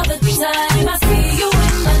all the time. I see you in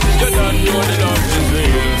my dreams. You don't know the love is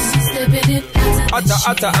real. Stepping it,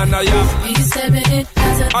 Atta Anaya. we stepping it,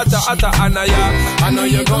 Atta Anaya. I know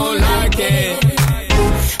you gon' like it.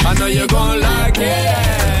 I know you gon' like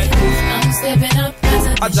it. I'm stepping up,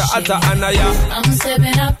 Atta Anaya. I'm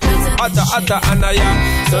stepping up, Atta Anaya.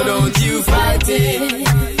 So don't you fight it.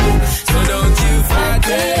 So don't you fight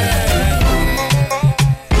it.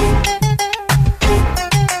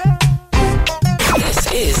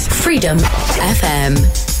 This is Freedom FM.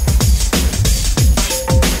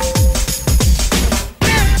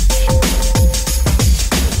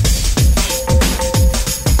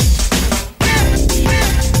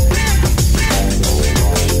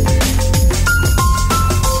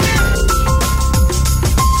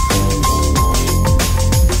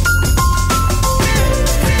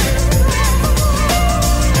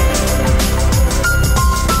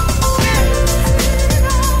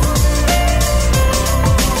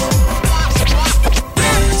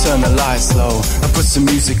 Slow, I put some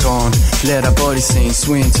music on, let our body sing,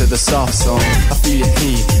 swing to the soft song. I feel your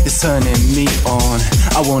heat, it's turning me on.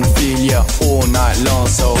 I wanna feel you all night long,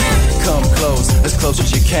 so come close as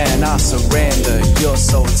you can. I surrender, you're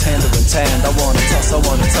so tender and tanned. I wanna toss, I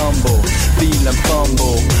wanna tumble, feel and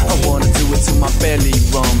fumble. I wanna do it till my belly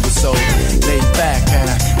rumbles. So lay back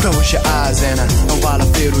and close your eyes and while I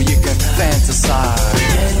feel you can fantasize.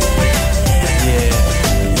 Yeah.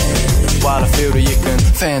 While I feel that you can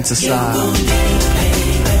fantasize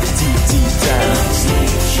deep, deep down.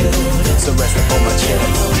 So rest up on my chest.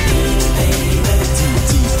 Deep,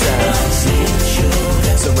 deep down.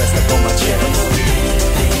 So rest up on my chest.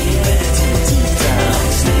 Deep, deep down.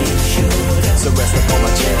 So rest up on my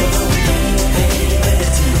chest.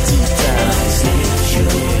 Deep, deep down.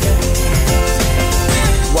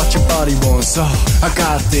 What your body wants, oh, I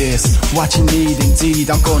got this. What you need, indeed,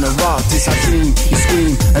 I'm gonna rock this. I dream, you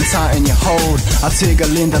scream, and tighten your hold. I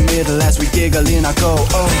tickle in the middle as we giggle in. I go,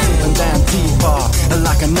 oh, deep and down deeper,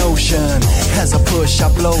 like an ocean. As I push, I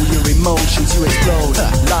blow your emotions, you explode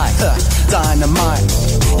like dynamite.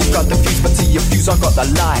 You got the fuse, but to your fuse, I got the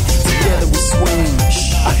light. Together we swing.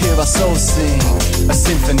 I hear our souls sing a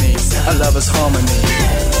symphony, a lover's harmony?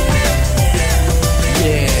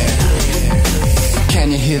 Yeah.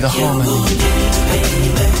 Can you hear the harmony?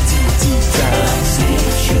 Deep down.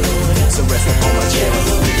 So rest upon my chest.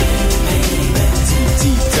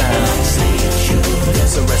 Deep down.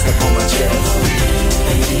 So rest upon my chest.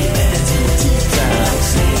 Deep down.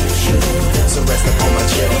 So rest upon my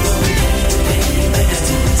chest.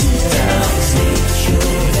 Deep down.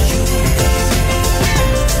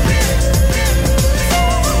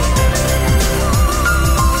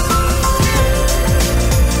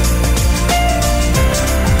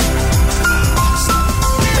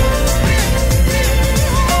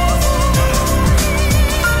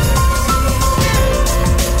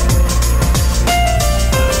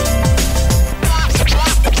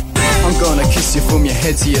 Gonna kiss you from your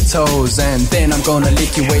head to your toes, and then I'm gonna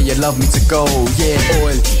lick you where you love me to go. Yeah,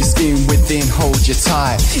 oil your skin within, hold you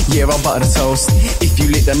tight. Yeah, I'll butter the toast if you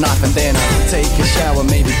lick the knife, and then I'll take a shower,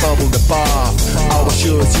 maybe bubble the bath. I'll wash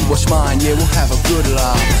yours, you wash mine, yeah, we'll have a good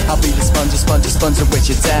laugh. I'll be the sponge to wet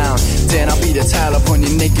you down. Then I'll be the towel upon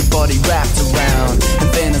your naked body wrapped around.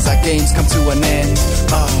 And then as our games come to an end,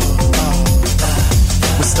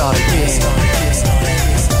 we'll start again.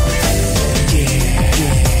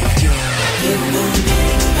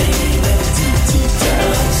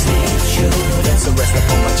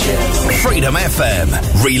 Freedom FM,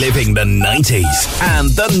 reliving the 90s and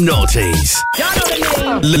the noughties.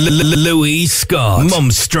 Louise Scott,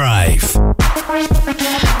 Momstrife.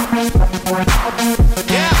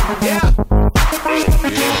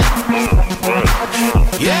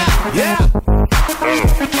 Yeah.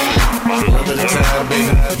 Remember the time,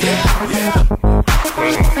 baby. Yeah.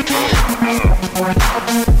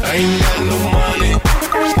 I ain't got no money.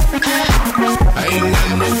 I ain't got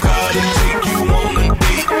no car to take you on a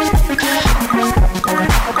date.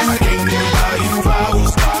 I can't even buy you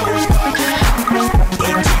flowers.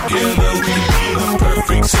 But together we be the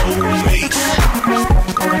perfect soulmates.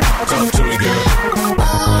 Talk to me, girl.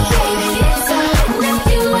 Oh, baby, it's alright now.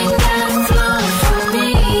 You ain't got a flaw for me.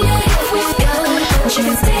 If we go, don't you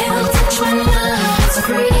can still touch my love. It's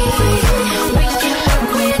free. We can work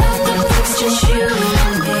without the perks, just you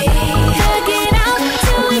and me. Hug it out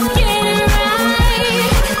till we get it right.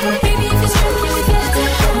 Baby, if it's true, you got to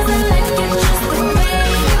go. I like it just the way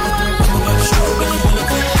you are. I'm sure when you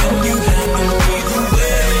look like you handle me the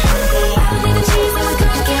way. I don't need the cheese on the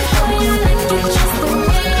cookie for you. I like it just the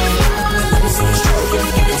way you are. Let me see you stroke, you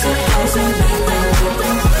get it to the close. I like that.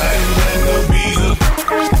 I ain't got no visa.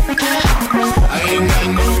 I ain't got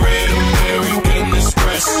no red American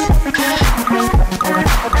Express.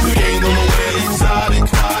 We ain't gonna wear exotic.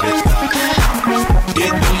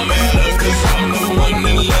 It don't matter, cause I'm the one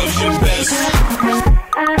that loves you best.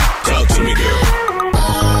 Talk to me, girl.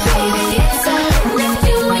 Baby, it's alright now.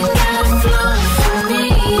 You ain't got a flaw for me.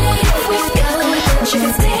 If we go, don't you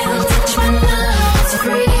can still touch my love. It's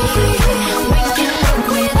free. We can work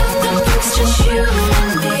without the perks, just you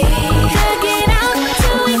and me. Hug it out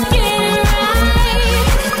till we get it right.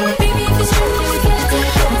 Baby, if it's true, you got to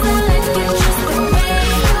go. I like it just the way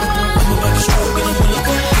you are. I'm about to stroke and I'm gonna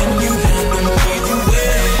cook and you handle me the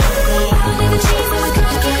way. I don't need the cheese on the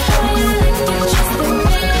cookie for you. I like it just the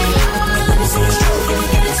way you are. Let me see you stroke, you can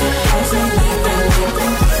get it to the close. I like that.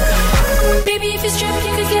 Baby, if it's true,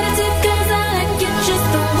 you could get a tip, cause I like it just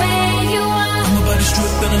the way you are. I'm about to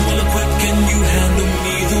strip and I'm gonna quick and you handle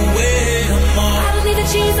me the way I'm on. I don't need the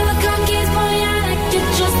cheese on the cookies, boy, I like it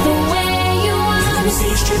just the way you are. Let me see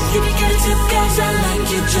you strip, you can get a tip, cause I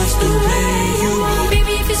like it just the way you are.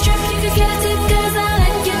 Baby, if it's true, you could get a tip, cause I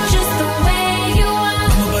like it just the way you are.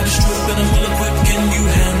 I'm about to strip and I'm gonna quick and you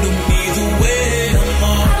handle me the way I'm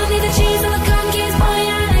on. I don't need the cheese on the cookies, boy,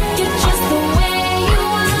 I like it just the way you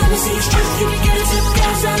are. Let me see you strip, you can get a tip,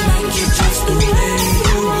 cause I like it just the way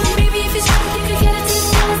you are. Baby, if it's true, you could get a tip,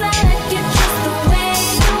 cause I like it just the way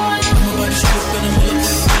you are. I'm about to strip and I'm gonna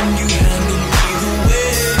quick and you handle me the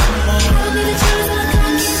way I'm on. I don't need the cheese on the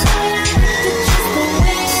cookies, boy, I like it just the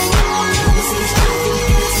way you are. Let me see you strip, you can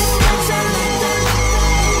get a tip, cause I like that.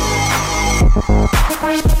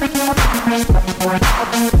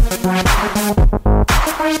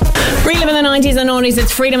 Reliving the 90s and noughties,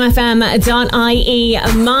 it's freedomfm.ie.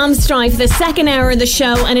 Momstrife, the second hour of the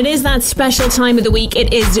show, and it is that special time of the week.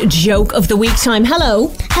 It is Joke of the Week time.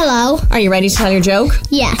 Hello. Hello. Are you ready to tell your joke?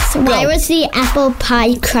 Yes. Why was the apple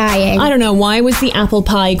pie crying? I don't know. Why was the apple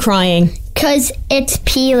pie crying? Because its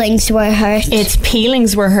peelings were hurt. Its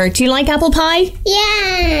peelings were hurt. Do you like apple pie?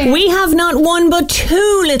 Yeah. We have not one but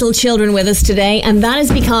two little children with us today, and that is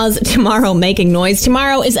because tomorrow, making noise,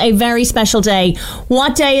 tomorrow is a very special day.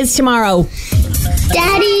 What day is tomorrow?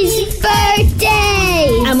 Daddy's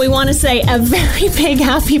birthday. And want to say a very big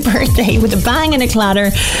happy birthday with a bang and a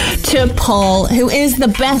clatter to Paul, who is the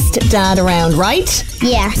best dad around, right?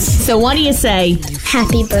 Yes. So what do you say?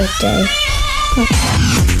 Happy birthday.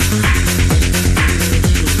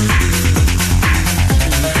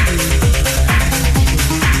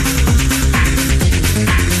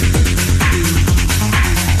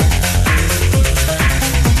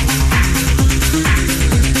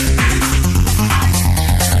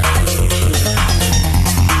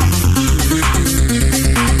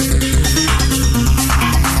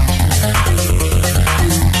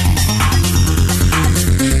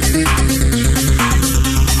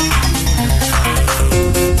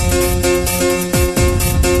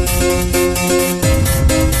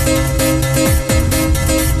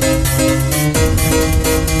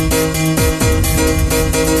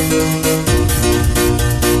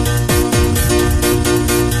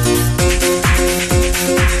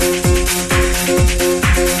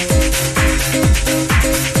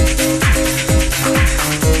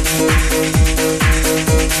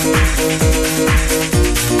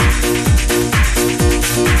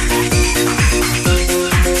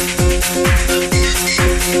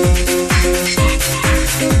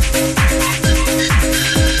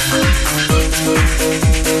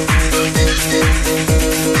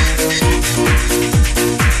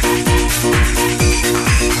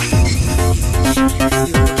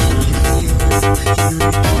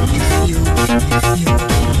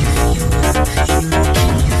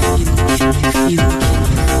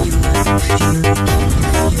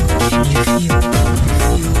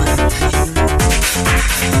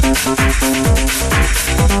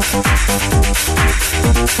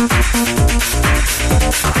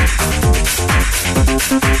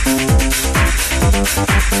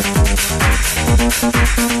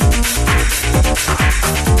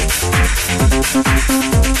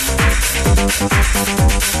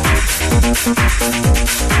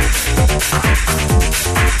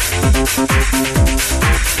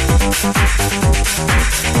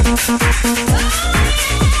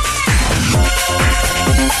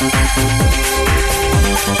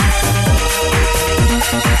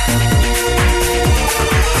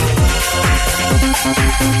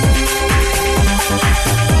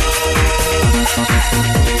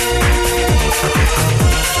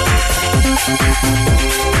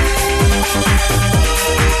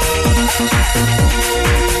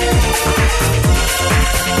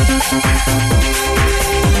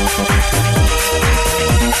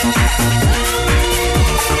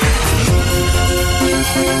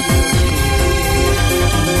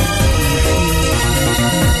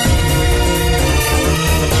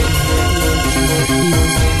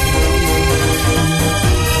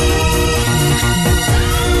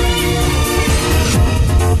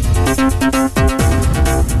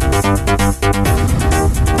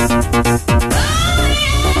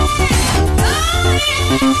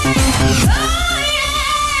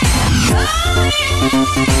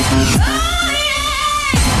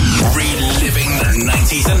 Reliving the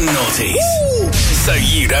 90s and noughties. So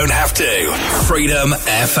you don't have to. Freedom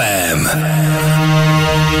FM.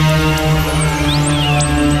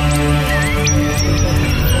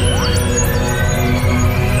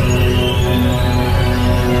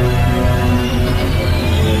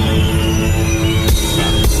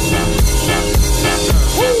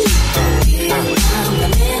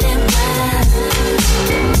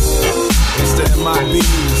 It's the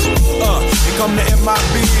MIBs. Here come the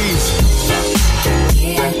MIBs.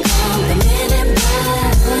 Here come the men in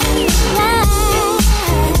black.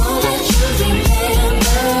 They won't let you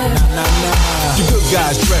remember. You good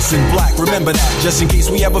guys dressed in black, remember that. Just in case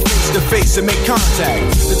we ever face to face and make contact.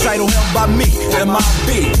 The title held by me, MIB,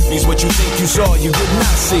 means what you think you saw, you did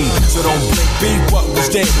not see. So don't blink, be what was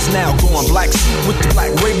dead is now gone. Black suit with the black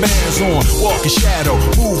Ray-Bans on. Walk in shadow,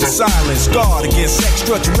 move in silence. Guard against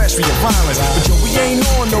extraterrestrial violence. But yo, we ain't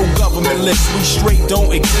on no government list. We straight don't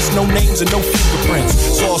exist, no names and no fingerprints.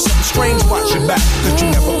 Saw something strange, watch your back. Cause you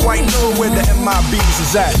never quite know where the MIBs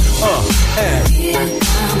is at. And Here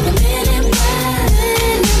come the men in black.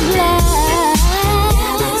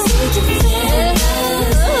 See to feel.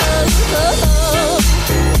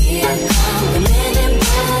 Here come the men in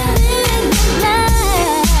black.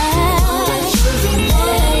 Won't let you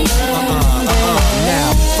remember. now,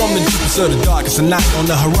 from the deep brightness of the darkest of night on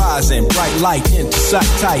the horizon. Bright light into sight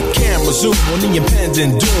tight. Camera zoom on the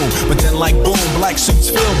impending doom. But then like boom, black suits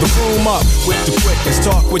fill the room up with the quickness.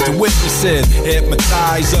 Talk with the witnesses.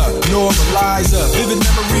 Hypnotizer, normalizer. Vivid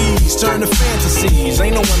memories turn to fantasies.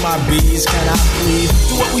 Ain't no MIBs, can I please?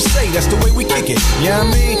 Do what we say, that's the way we kick it. You know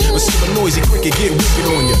what I mean? Or see a noisy cricket get wicked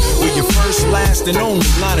on you. We're your first, last, and only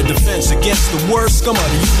line of defense against the worst scum of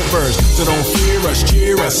the universe. So don't fear us,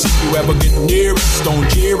 cheer us. If you ever get near us, don't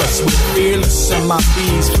jeer us. We're fearless.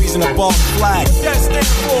 MIBs freezing up all the flag. What that stand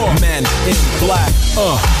for? Men in black.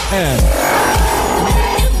 And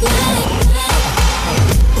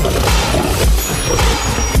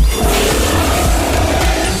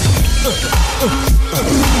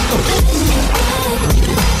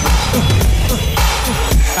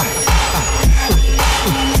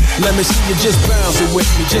let me see you just bounce it with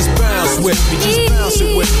me, just bounce with me, just bounce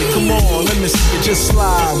it with me. Come on, let me see you just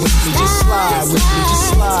slide with me, just slide with me, just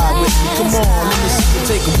slide with me. Come on, let me see you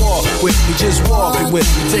take a walk with me, just walk it with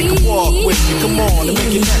me, take a walk with me. Come on, and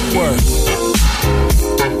make your neck work.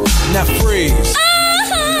 Now freeze.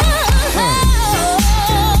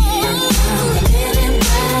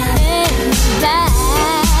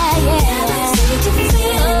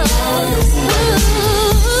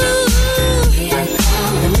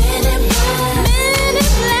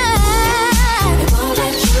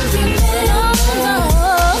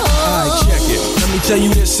 Tell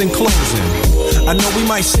you this in closing. I know we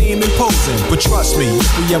might seem imposing, but trust me,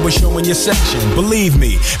 if we ever show in your section, believe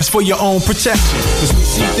me, it's for your own protection. Cause we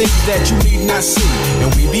see things that you need not see,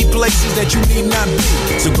 and we be places that you need not be.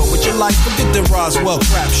 So go with your life, forget the Roswell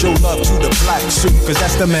crap. Show love to the black suit, cause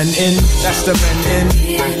that's the men in, that's the men in.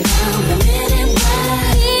 Here come the men in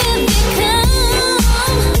black. Here they come.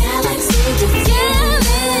 Galaxy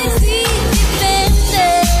defenders. Here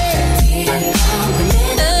come the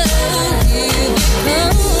men in black.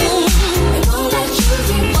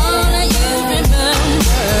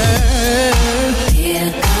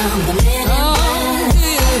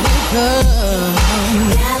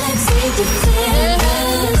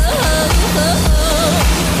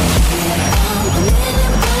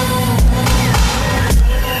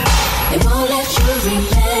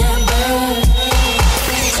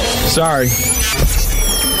 Sorry.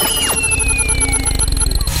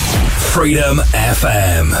 Freedom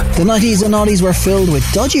FM. The 90s and noughties were filled with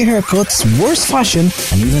dodgy haircuts, worse fashion,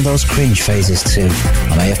 and even those cringe phases too.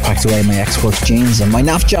 I may have packed away my X-Works jeans and my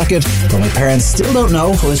naff jacket, but my parents still don't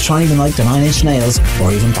know if I was trying even like the 9 Inch Nails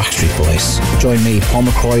or even Backstreet Boys. Join me, Paul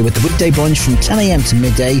McCrory, with the weekday brunch from 10 a.m. to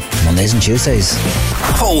midday, Mondays and Tuesdays.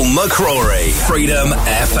 Paul McCrory, Freedom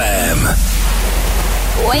FM.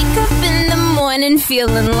 Wake up in the morning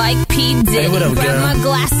feeling like P. Diddy. Hey, what up, grab girl? my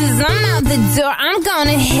glasses, I'm out the door. I'm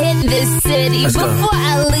gonna hit this city. Let's go. Before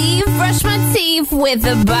I leave, brush my teeth with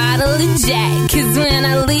a bottle of Jack. Cause when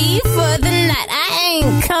I leave for the night, I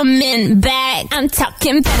ain't coming back. I'm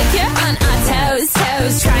talking pedicure on our toes,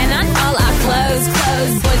 toes. Trying on all our clothes,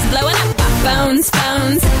 clothes. Boys blowing up our phones,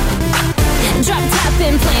 phones. Drop top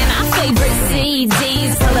and playing our favorite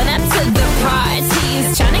CDs. Pulling up to the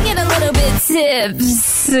parties. Trying to get a little bit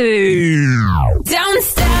tipsy. Don't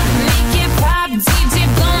stop, make it pop. DJ,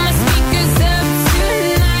 blow my speakers up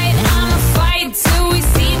tonight. I'ma fight till we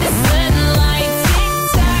see the sunlight.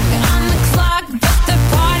 Tick-tock on the clock, but the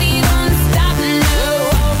party don't stop, no.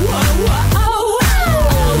 Don't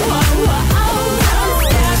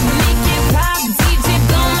stop, make it pop. DJ,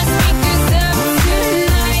 blow my speakers up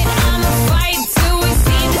tonight. I'ma fight till we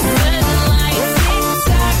see the sunlight.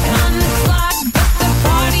 Tick-tock on the clock, but the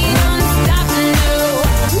party don't stop, no.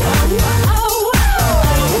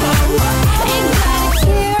 Ain't got a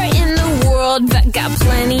care in the world, but got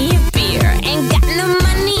plenty of beer. Ain't got no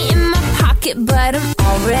money in my pocket, but I'm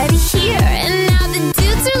already here. And now the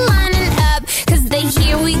dudes are lining up, cause they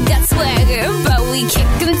hear we got swagger. But we kick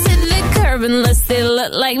them to the curb unless they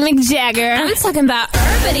look like Mick Jagger. I'm talking about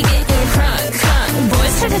everybody getting crunk, crunk.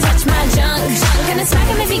 Boys try to touch my junk, junk. Gonna smack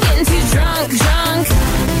him if he getting too drunk, drunk.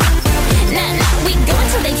 Nah, we go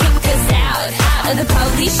until they kick us out. The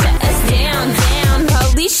police shut us down, down.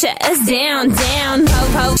 Police shut us down, down.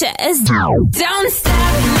 Po, shut us down. Don't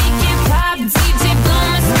stop, make it pop. DJ, blow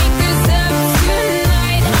my speakers up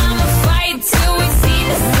tonight. I'ma fight till we see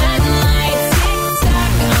the sunlight.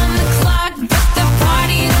 Tick-tock on the clock, but the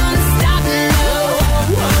party don't stop, no.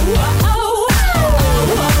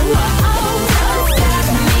 Don't stop,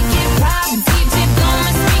 make it pop. DJ, blow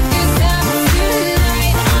my speakers up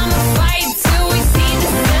tonight. I'ma fight till we see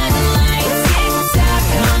the sunlight. Tick-tock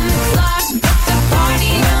on the clock, but the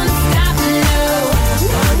party don't stop, no.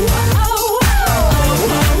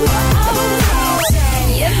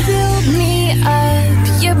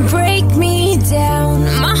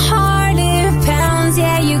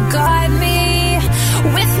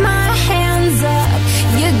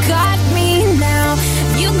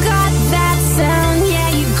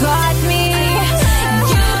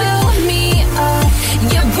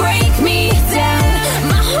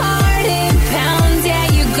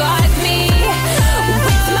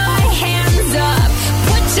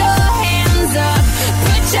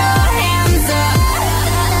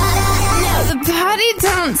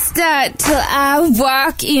 Don't start till I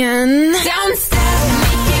walk in. Don't stop,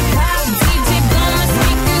 make it pop. DJ blow my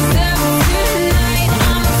speakers up tonight.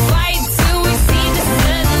 I'ma fight till we see the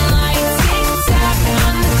sunlight. Tick tock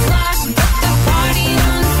on the clock, but the party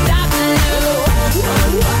don't stop.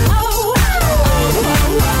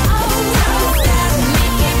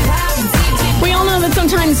 We all know that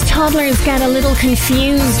sometimes toddlers get a little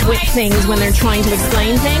confused with things when they're trying to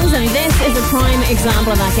explain things, and this is a prime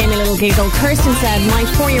example of that. Gave me a little giggle. Kirsten said, my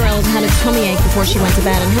 4-year-old had a tummy ache before she went to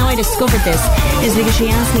bed, and how I discovered this is because she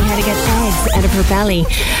asked me how to get eggs out of her belly.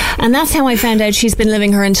 And that's how I found out she's been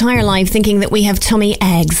living her entire life thinking that we have tummy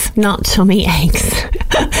eggs, not tummy eggs.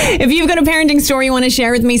 If you've got a parenting story you want to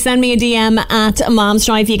share with me, send me a DM at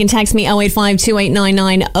Momstrife. You can text me 085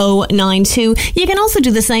 2899 092. You can also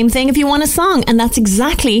do the same thing if you want a song, and that's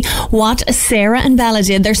exactly what Sarah and Bella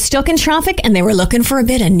did. They're stuck in traffic and they were looking for a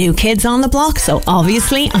bit of New Kids on the Block, so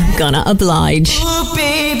obviously I'm gonna oblige. Ooh,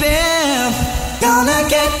 baby, gonna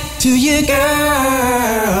get to you,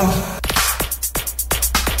 girl.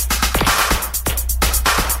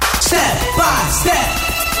 Step by step.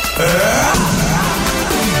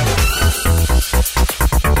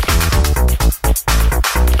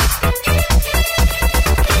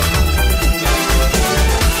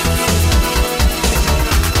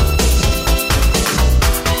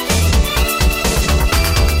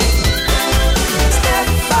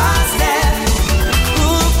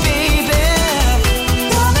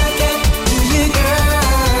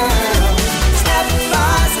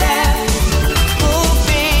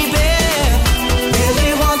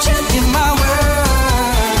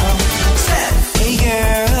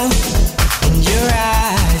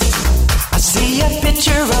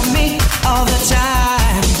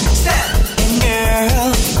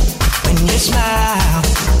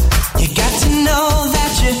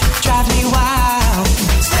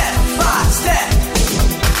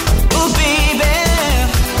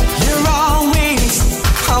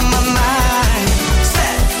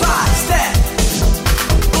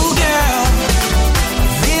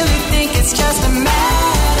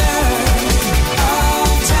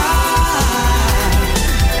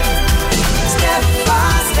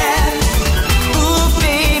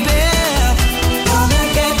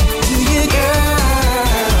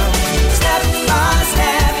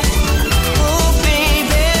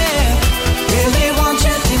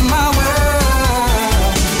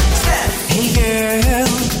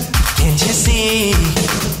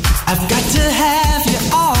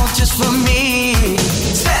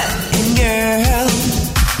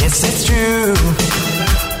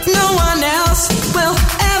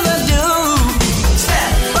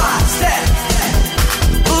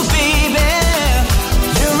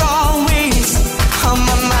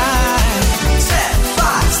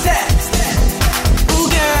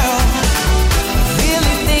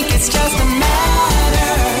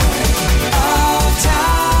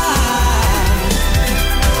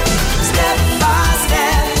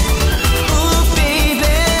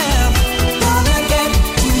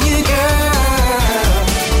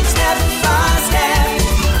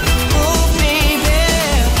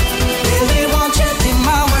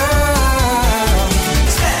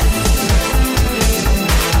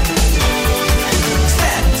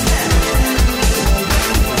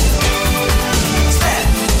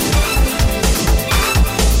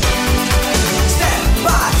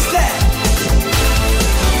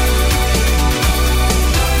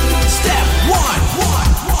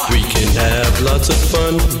 lots of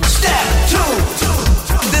fun. Step 2,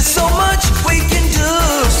 there's so much we can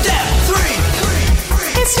do. Step 3,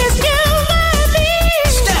 it's just you and me.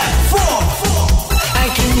 Step 4, I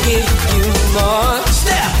can give you more.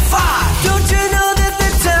 Step 5, don't you know that the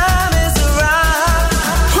time is right.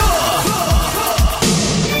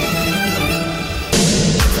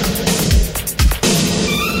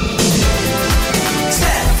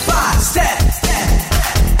 Step by step.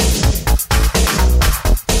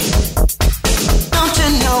 Don't you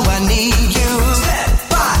know I need you? Step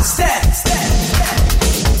by step.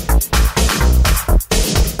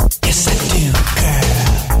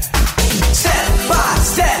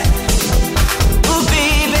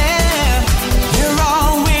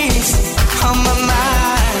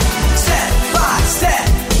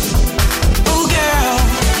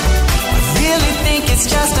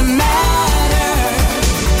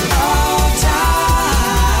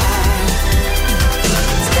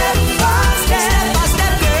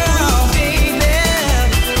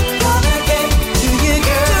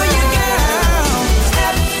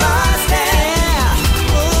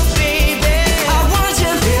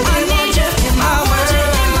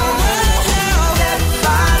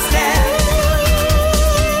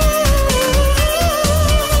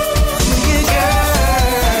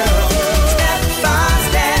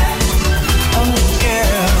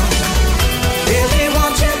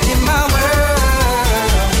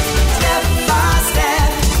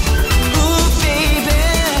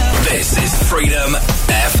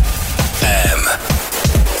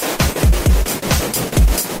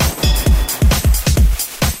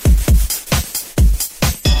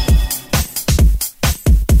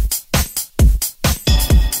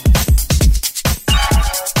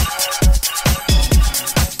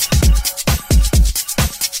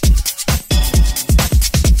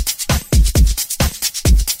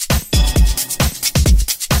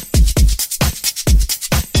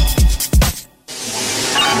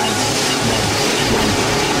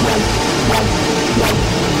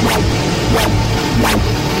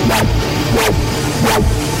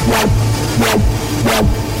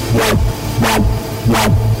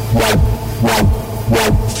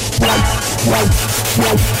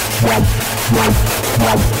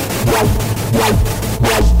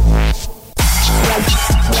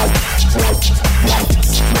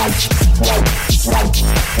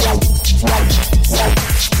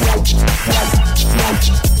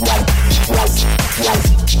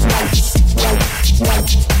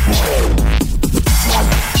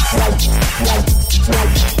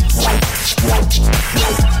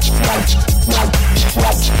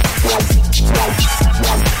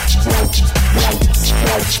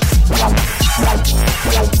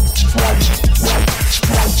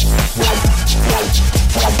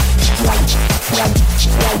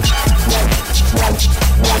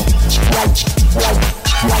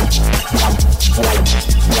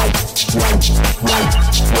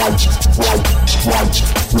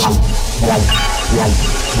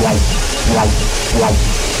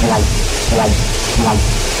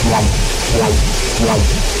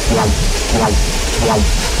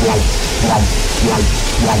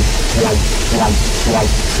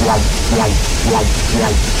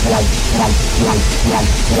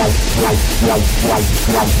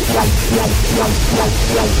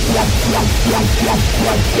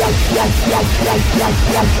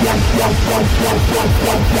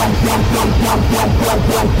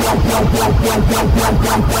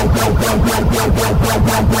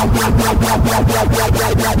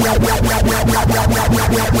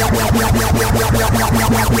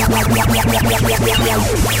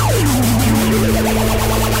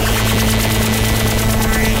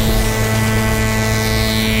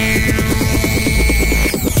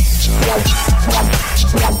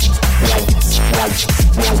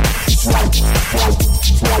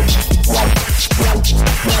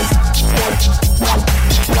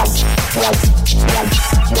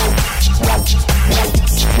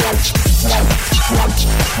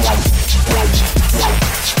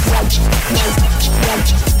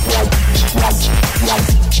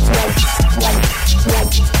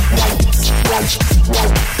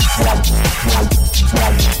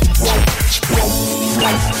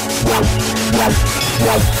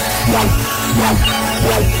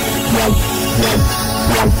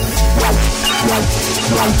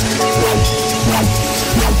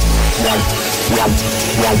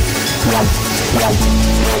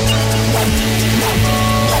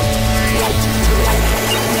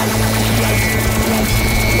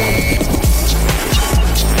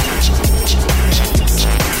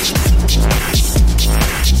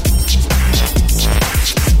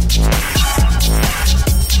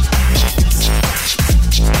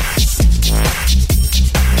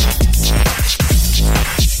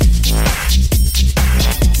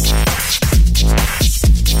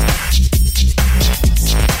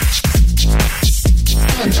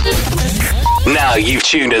 Now you've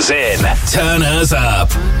tuned us in. Turn us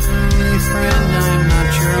up. Only friend, I'm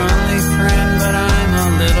not your only friend, but I'm a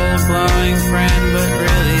little glowing friend, but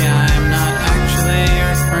really I'm not actually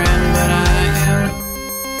your friend, but I am.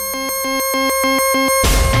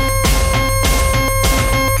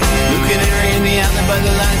 Blue canary in the outlet by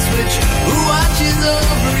the light switch, who watches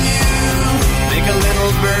over you? Make a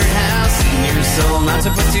little birdhouse in your soul, not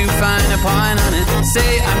to put too fine a point on it.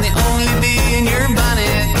 Say I'm the only bee in your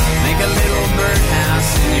bonnet. Make a little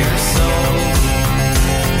birdhouse in your soul.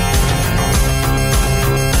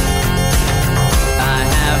 I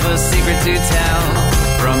have a secret to tell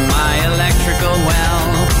from my electrical well.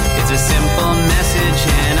 It's a simple message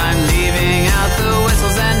and I'm leaving out the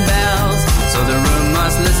whistles and bells. So the room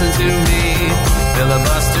must listen to me,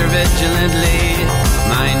 filibuster vigilantly.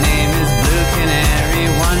 My name is Blue Canary,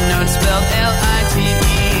 one note spelled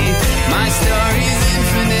L-I-T-E. My story's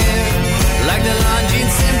infinite, like the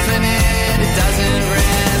Longines Symphony. It doesn't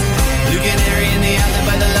rest. Blue Canary in the outlet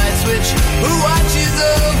by the light switch, who watches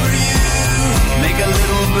over you? Make a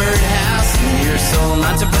little birdhouse in your soul,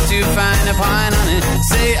 not to put too fine a point on it.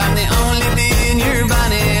 Say I'm the only bee in your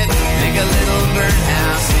bonnet. Make a little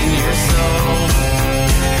birdhouse in your soul.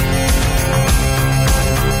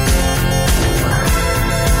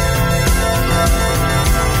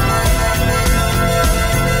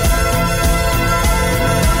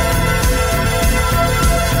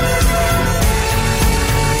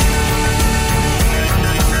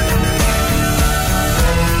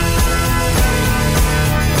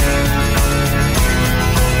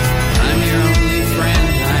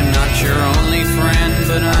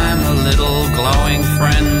 But I'm a little glowing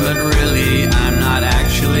friend, but really I'm not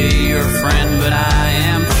actually your friend, but I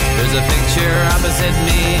am. There's a picture opposite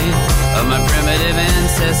me of my primitive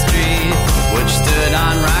ancestry, which stood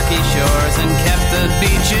on rocky shores and kept the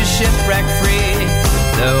beaches shipwreck free.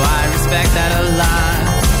 Though I respect that a lot,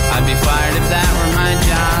 I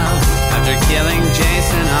After killing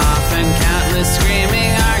Jason off and countless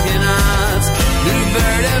screaming Argonauts, new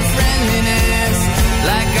bird of friendliness,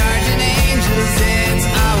 like guardian angels, it's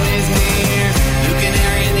always near. Blue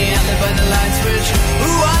canary in the outlet by the light switch, who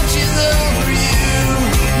watches over you?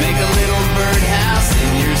 Make a little birdhouse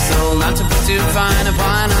in your soul, not to put too fine a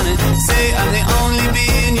point on it. Say I'm the only bee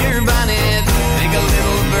in your bonnet. Make a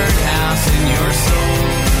little birdhouse in your soul.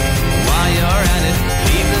 While you're at it,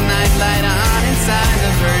 leave the night light on inside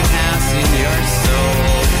the birdhouse in your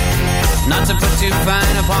soul. Not to put too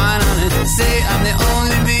fine a point on it. Say I'm the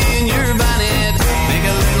only bee in your bonnet. Make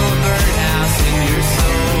a little birdhouse in your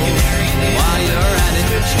soul. While you're at it,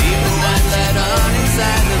 leave the night light on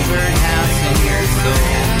inside the birdhouse in your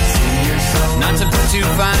soul. Not to put too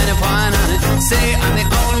fine a point on it. Say I'm the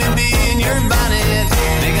only bee in your bonnet.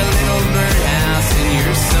 Make a little birdhouse in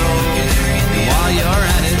your soul. While you're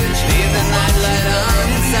at it, leave the night light on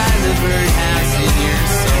inside the birdhouse in your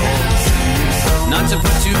soul. Not to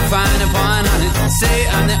put too fine a point on it. Say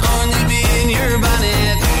I'm the only bee in your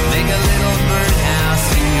bonnet. Make a little birdhouse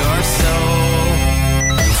in your soul.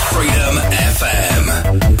 Freedom FM.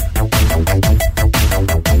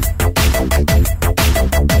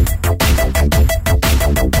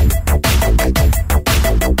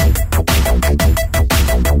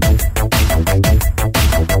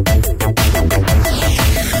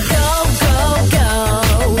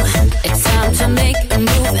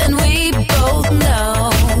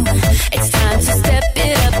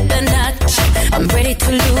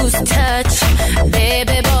 To lose touch,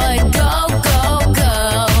 baby boy, go, go, go.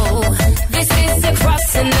 This is a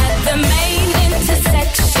crossing at the main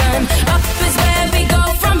intersection. Up is where we go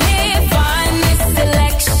from here. Find this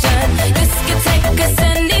selection. This could take us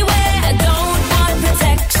anywhere. I don't want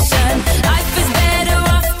protection. Life is better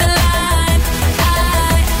off the line.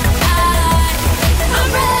 I'm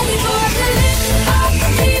ready for the lift off.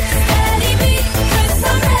 Keep steady beat, 'cause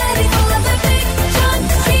I'm ready for the big jump.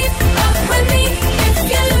 Keep up with me.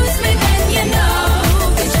 You lose me, then you know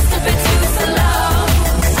you're just a bit too slow.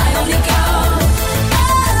 I only go.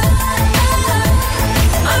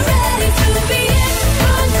 I'm ready to be in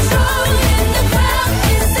control. In the crowd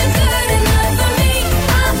isn't good enough for me.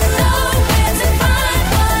 I know where to find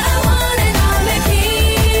what I want, and I'll make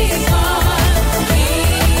keep on,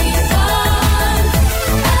 keep on.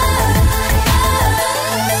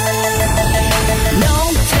 No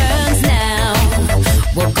turns now.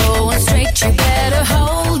 We're going straight. You better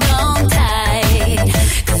hold on tight,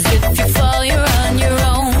 'cause if you fall you're on your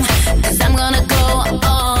own, 'cause I'm gonna go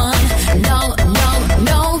on. No, no,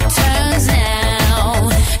 no turns now.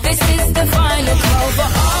 This is the final call for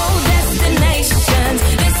all destinations.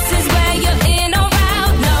 This is where you're in or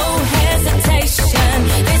out, no hesitation.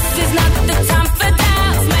 This is not the time for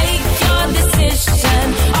doubts, make your decision.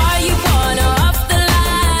 Are you on or off the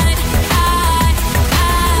line?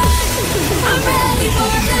 I'm ready for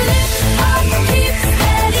the lift. Keep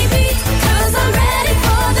steady beat, 'cause I'm ready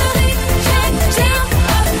for the big check. Jump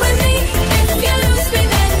up with me. If you lose me,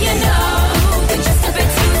 then you know you're just a bit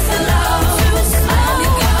too slow. On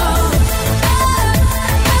you go.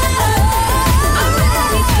 I'm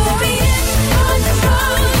ready to be in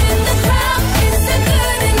control. In the crowd isn't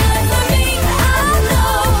good enough for me. I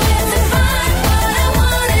know where to find what I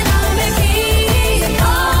want, and I'll make keep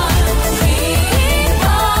on, keep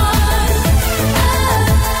on.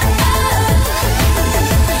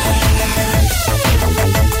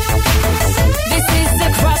 This is a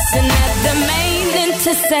crossing at the main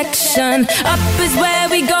intersection. Up is where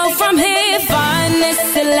we go from here. Find this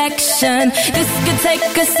selection. This could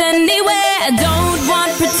take us anywhere. I don't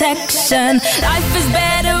want protection. Life is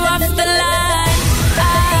better off the line.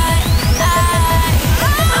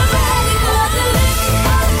 I'm ready for the lift.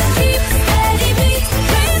 Keep steady beat,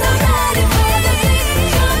 'cause I'm ready for the big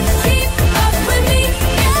jump. Keep up with me.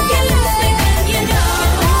 If you lose me, then you know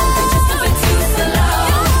you're just a bit too slow.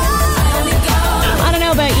 I only go. I don't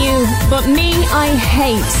know about you, but me, I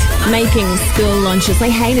hate making school lunches. I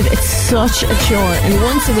hate it. It's such a chore. And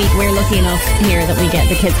once a week, we're lucky enough here that the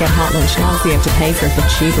kids get hot lunch. And obviously, you have to pay for it, but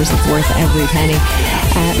cheapers, it's worth every penny.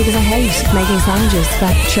 Because I hate making sandwiches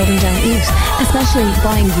that children don't eat, especially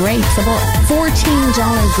buying grapes. I bought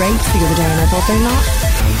 $14 grapes the other day, and I thought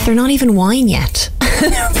they're not even wine yet.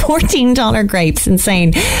 $14 grapes,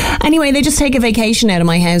 insane. Anyway, they just take a vacation out of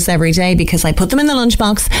my house every day because I put them in the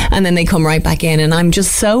lunchbox and then they come right back in, and I'm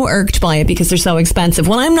just so irked by it because they're so expensive.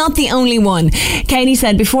 Well, I'm not the only one. Katie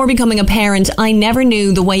said, before becoming a parent, I never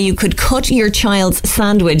knew the way you could cut your child's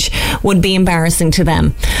sandwich would be embarrassing to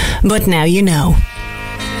them. But now you know.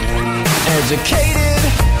 Educated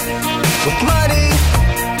with money,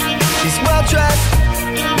 she's well dressed,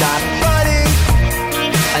 not funny,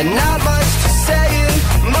 and not much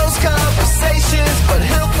but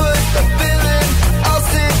he'll put the bill in all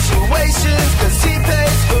situations, 'cause he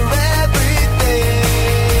pays for everything.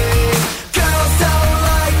 Girls don't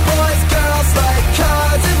like boys, girls like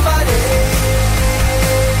cars and money.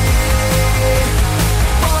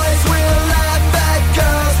 Boys will laugh at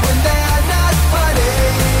girls when they're not funny.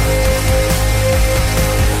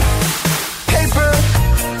 Paper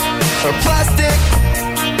or plastic,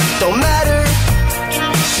 don't matter,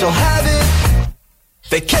 she'll have it.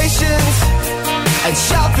 Vacations and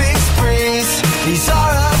shopping sprees, these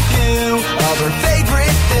are a few of her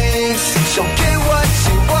favorite things. She'll get what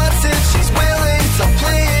she wants if she's willing to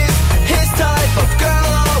please. His type of girl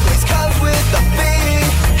always comes with a fee.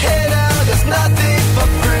 Hey now, there's nothing for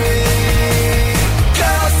free.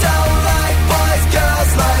 Girls don't like boys,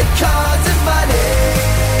 girls like cars and money.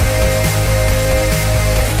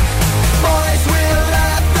 Boys will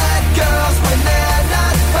laugh at girls when they're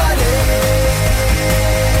not funny.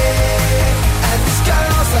 And these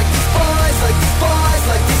girls like these boys, like these boys,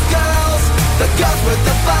 like these girls. The girls with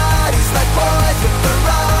the bodies like boys with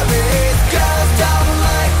Ferraris. Girls don't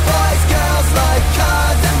like boys, girls like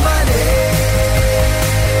cars and money.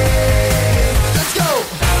 Let's go.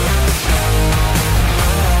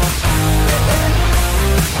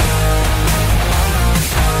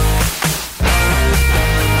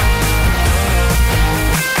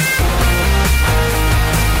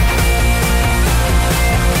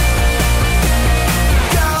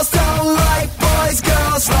 Girls don't like boys,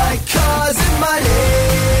 girls like cars and money.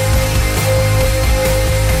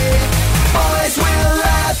 Boys will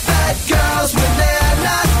laugh at girls when they're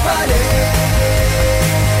not funny.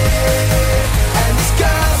 And these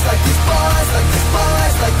girls like these boys, like these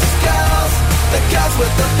boys, like these girls. The girls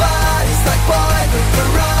with the bodies like boys with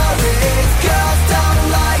Ferraris. Girls don't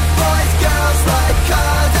like boys, girls like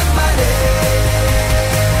cars and money.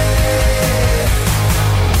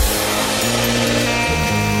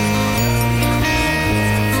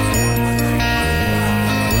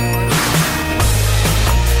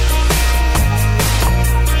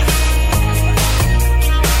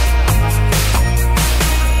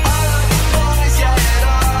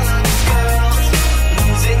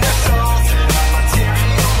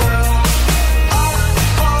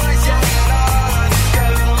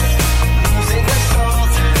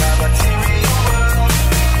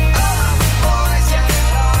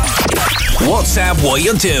 WhatsApp what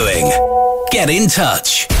you're doing. Get in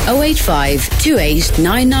touch. 085 28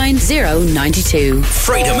 990 92.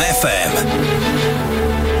 Freedom FM.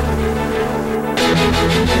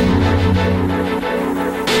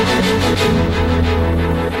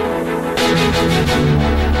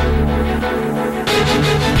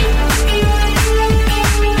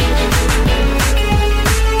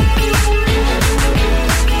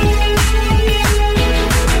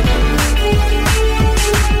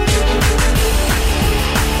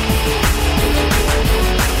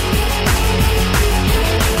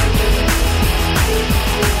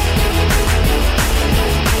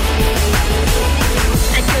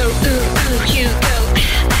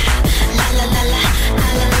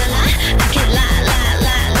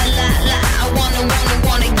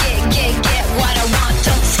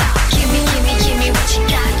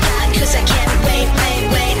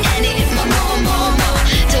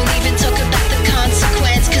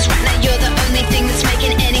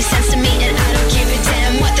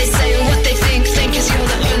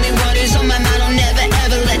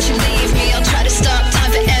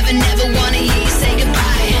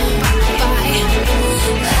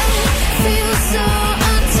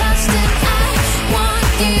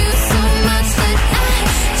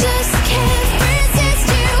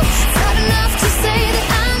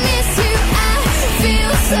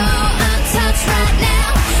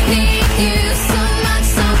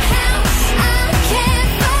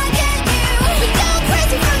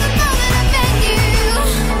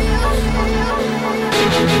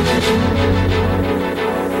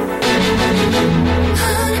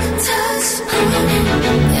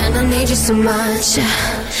 So much.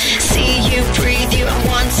 See you, breathe you, I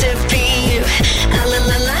want to be you. Ah la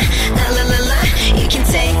la la, ah la la la. You can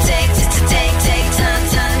take time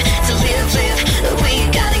to live the way you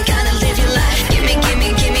gotta live your life. Give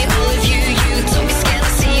me all of you. You don't be scared,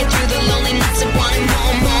 I'll see you through the lonely nights of wanting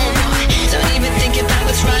more. Don't even think about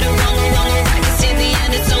what's right or wrong or right. 'Cause in the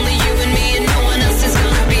end, it's only you and me, and no one else is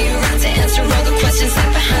gonna be around to answer all the questions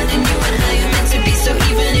left behind in you and how you're meant to be. So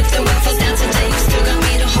even if the world falls down today, you still got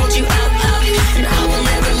me to hold you up, and I will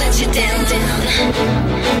never let you down.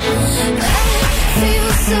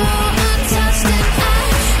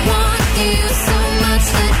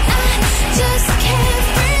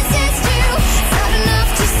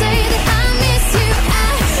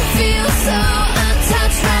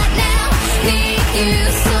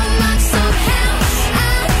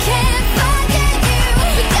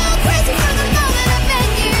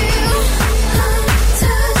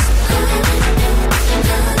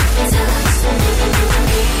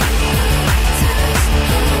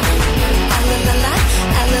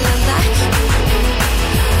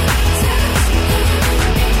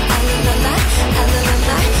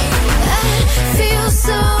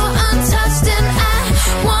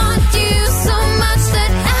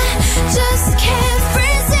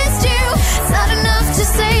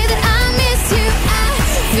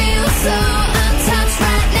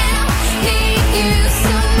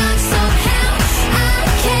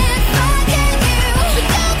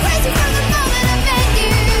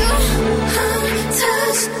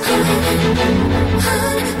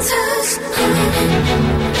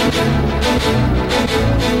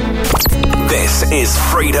 This is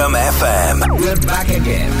Freedom FM. We're back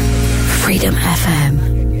again. Freedom FM.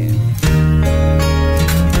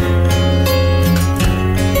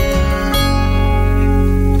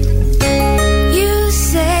 You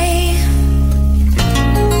say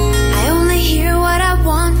I only hear what I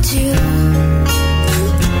want to.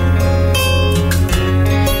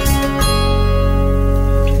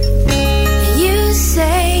 You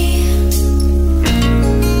say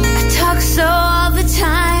I talk so all the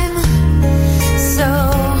time, so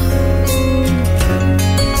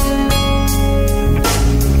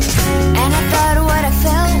and I thought what I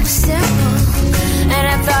felt was simple, and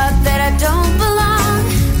I thought that I don't belong,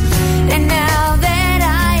 and now that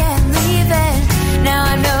I am leaving, now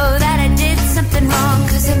I know that I did something wrong,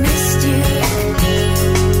 'cause I missed you.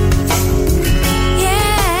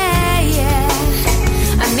 Yeah,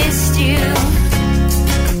 I missed you.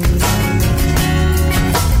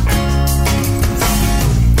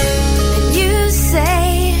 And you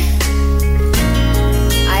say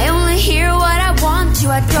I only hear what I want to.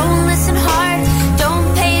 I don't listen hard,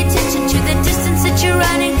 don't pay attention to the distance that you're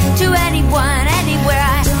running to anyone, anywhere.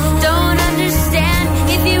 I don't understand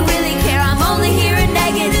if you really care. I'm only hearing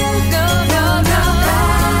negative. No, no, no.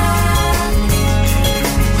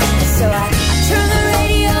 So I turn the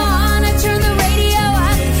radio on, I turn the radio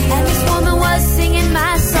up, and this woman was singing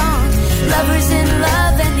my song. Lover's in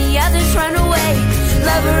love and the others run away.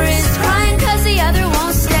 Lover is crying 'cause the other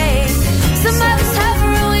won't stay. Some of us have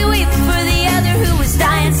really weep for the other who was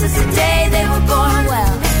dying since the day they were born.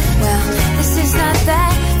 Well, this is not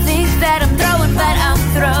that thing that I'm throwing, but I'm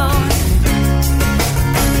thrown.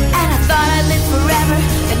 And I thought I'd live forever,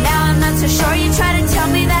 but now I'm not so sure. You try to tell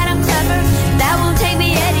me that I'm clever, that won't take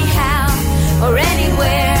me anyhow or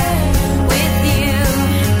anywhere with you.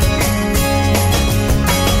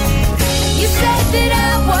 You said that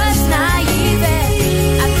I was naive,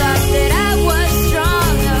 I thought that I was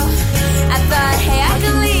strong. Oh, I thought, hey, I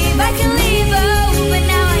can leave, oh, but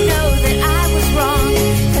now I know that I was wrong,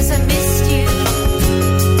 'cause I missed you.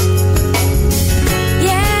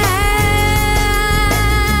 Yeah,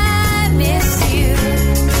 I miss you.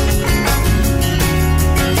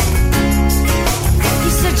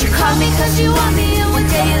 You said you called me 'cause you want me, and one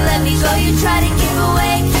day you let me go. You try to give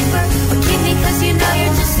away, keep her, or keep me 'cause you know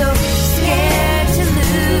you're just so scared to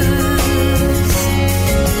lose.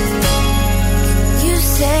 You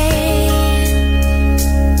say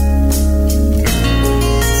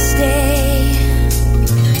stay.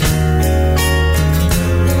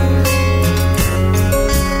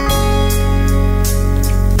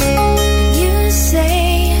 You say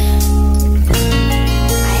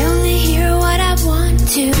I only hear what I want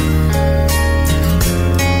to.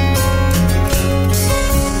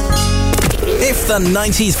 If the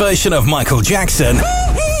 90s version of Michael Jackson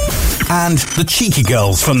and the Cheeky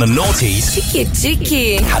Girls from the noughties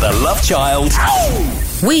Cheeky. had a love child,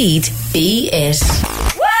 We'd be it.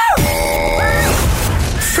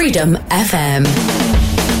 Freedom FM.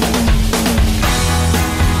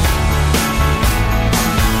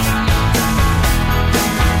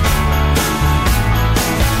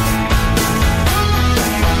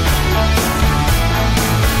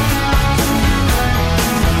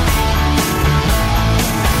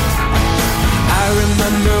 I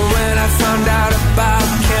remember when I found out about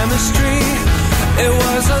chemistry. It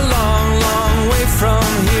was a long, long way from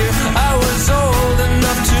here. I was old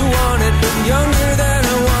enough to want it, but younger than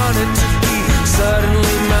I wanted to be.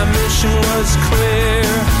 Suddenly my mission was clear.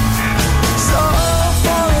 So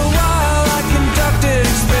for a while I conducted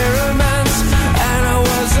experiments, and I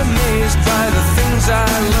was amazed by the things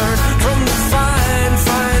I learned from the fine,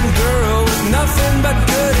 fine girl with nothing but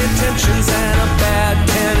good intentions and a bad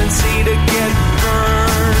tendency to get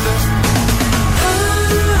burned.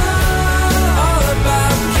 All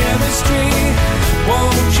about chemistry.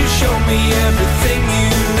 Won't you show me everything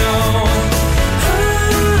you know?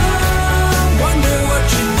 Wonder what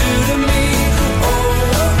you do to me. Oh,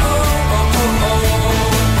 oh, oh, oh, oh, oh.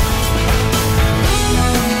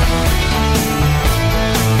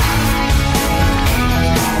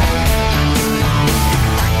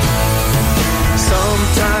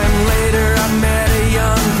 Sometime later I met a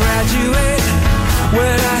young graduate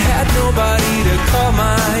when I had nobody to call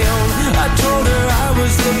my own. I told her I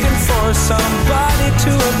was looking for somebody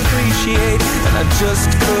to appreciate, and I just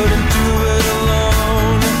couldn't do it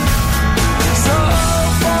alone. So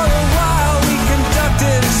for a while we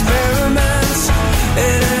conducted experiments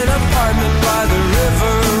in an apartment by the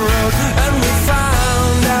river road, and we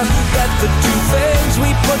found out that the two things we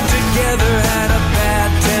put together had a bad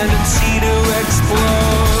tendency to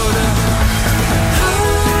explode.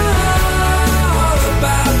 All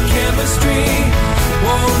about chemistry.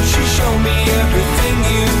 Won't you show me everything?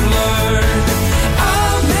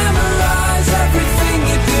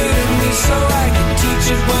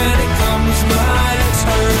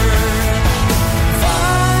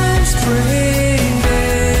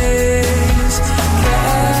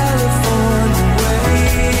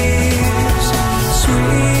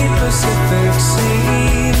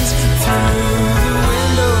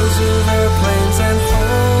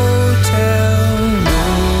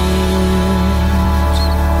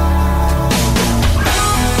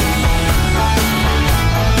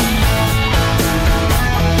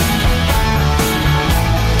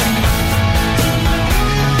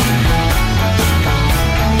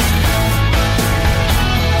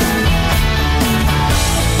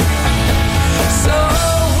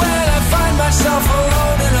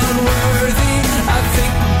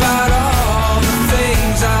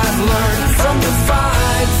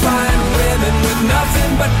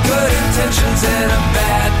 good intentions and a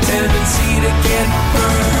bad tendency to get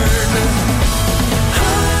burned.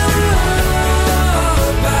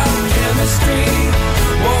 About chemistry,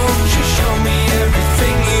 won't you show me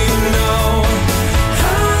everything you know?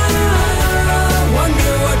 I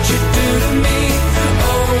wonder what you do to me.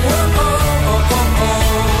 Oh, oh, oh, oh, oh, oh.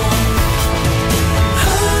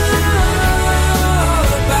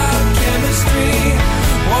 About chemistry,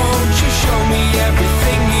 won't you show me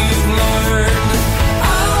everything you've learned?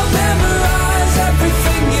 I'll memorize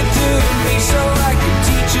everything you do to me so I can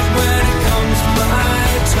teach it when it comes my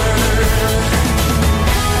turn.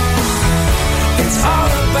 It's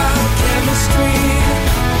all about chemistry.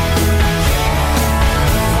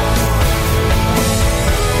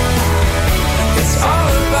 It's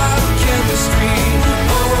all about chemistry.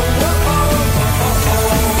 Oh, oh, oh, oh, oh.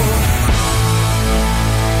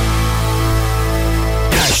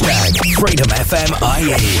 Hashtag Freedom FM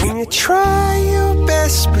IE. When you try your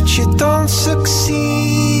best but you don't succeed,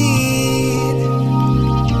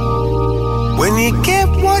 when you get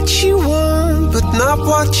what you want but not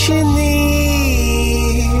what you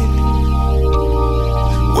need,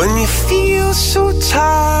 when you feel so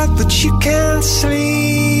tired but you can't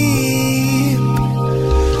sleep,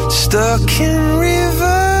 stuck in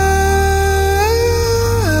reverse,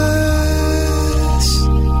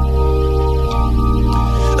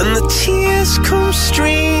 and the tears come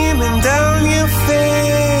streaming down your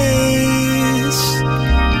face,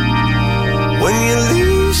 when you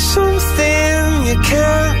lose something you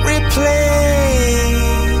can't replace,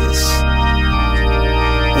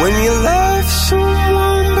 when you love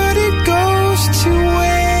someone but it goes to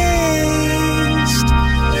waste,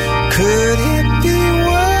 could it be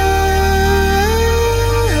worse?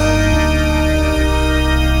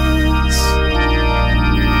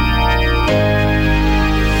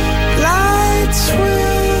 Lights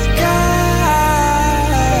will guide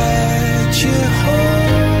you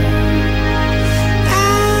home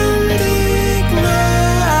and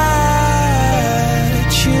ignite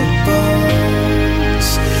your bones,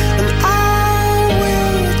 and I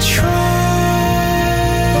will try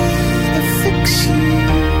to fix you.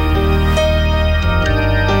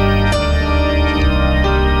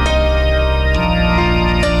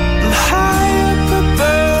 And high up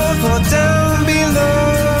above or down below,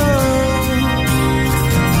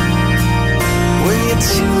 when you're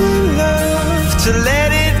too in love to let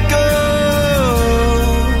it go,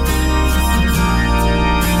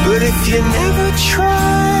 but if you never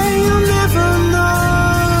try, you'll never know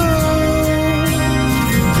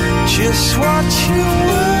just what you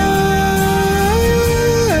were.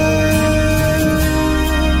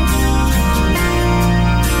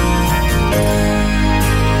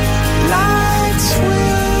 Lights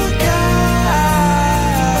will guide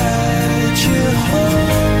you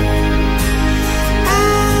home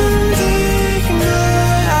and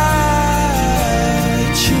ignite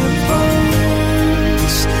your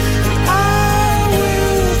bones, and I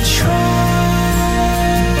will try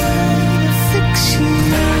to fix you.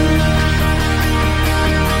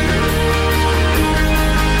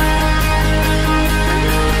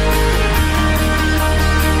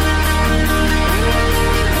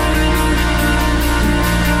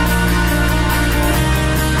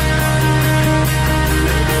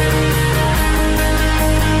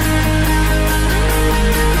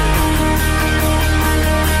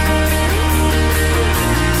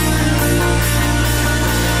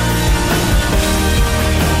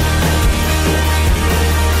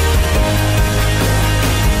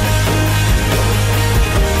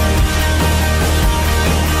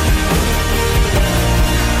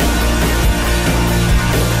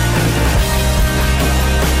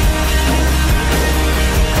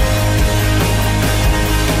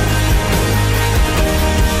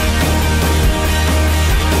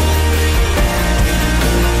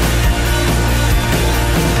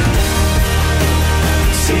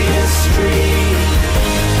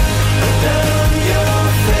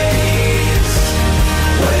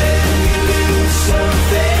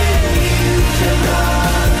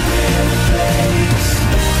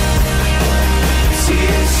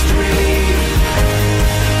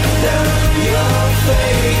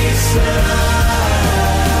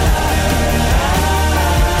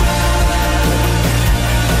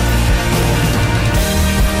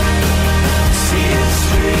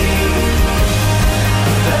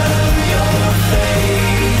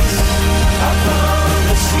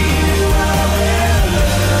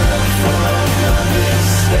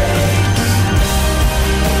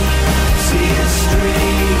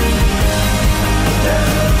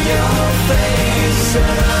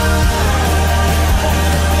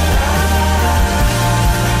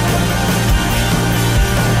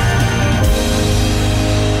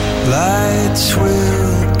 Lights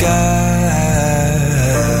will guide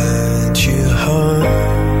you home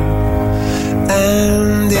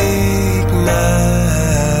and ignite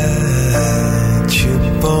your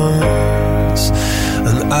bones,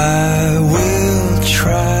 and I will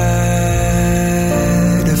try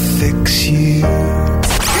to fix you.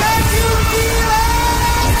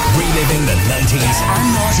 Reliving the 90s and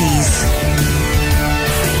noughties.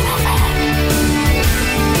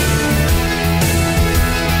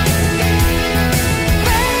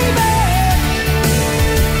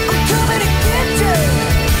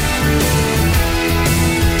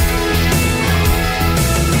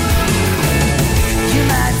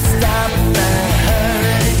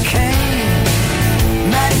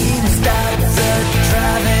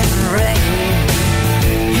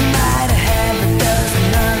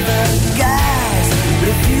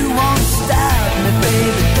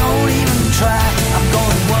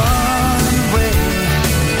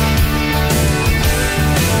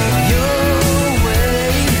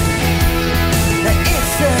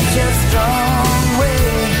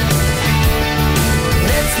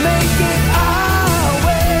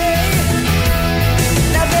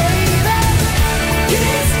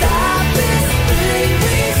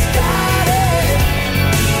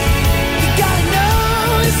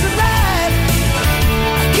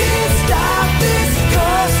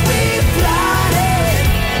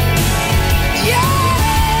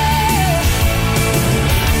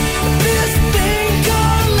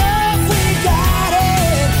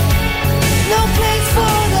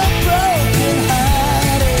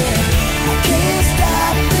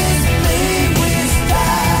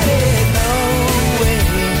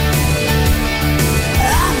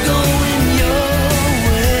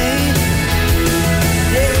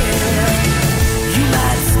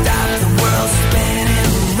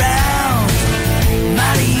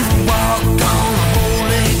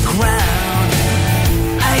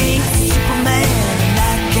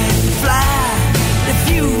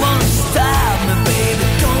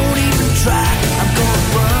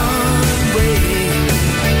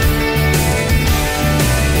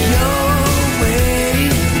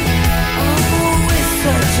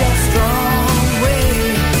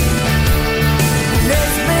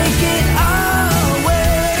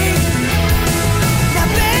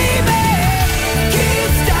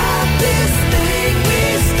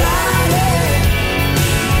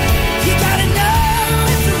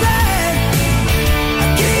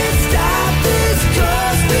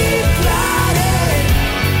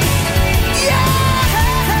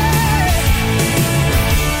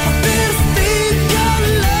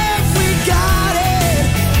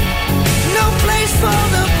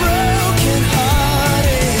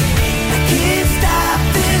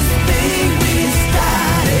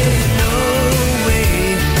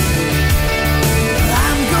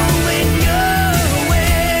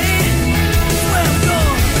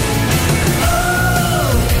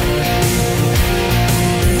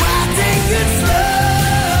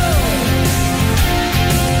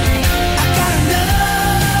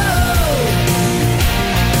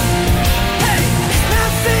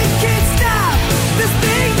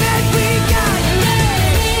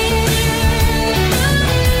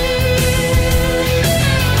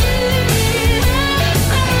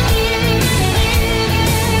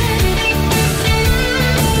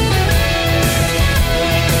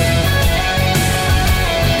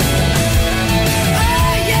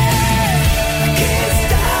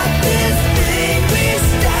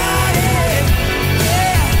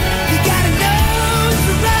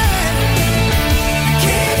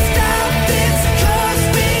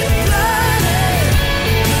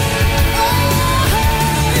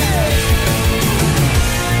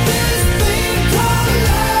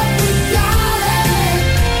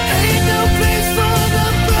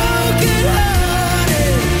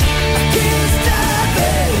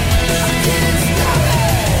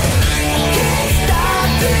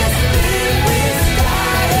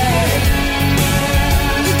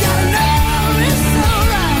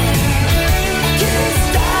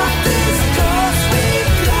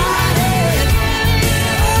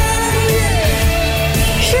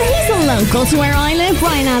 Local to where I live,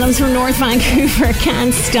 Brian Adams from North Vancouver.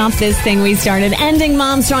 Can't stop this thing we started. Ending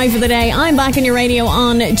Momstrife for the day. I'm back on your radio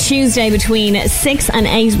on Tuesday between 6 and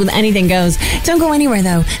 8 with Anything Goes. Don't go anywhere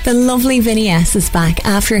though. The lovely Vinny S is back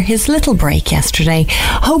after his little break yesterday.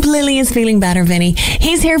 Hope Lily is feeling better, Vinny.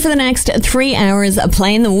 He's here for the next 3 hours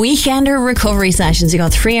playing the Weekender recovery sessions. You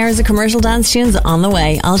got 3 hours of commercial dance tunes on the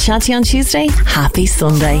way. I'll chat to you on Tuesday. Happy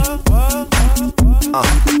Sunday.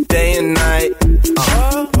 Day and night,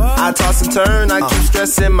 I I toss and turn, I keep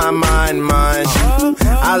stressing my mind.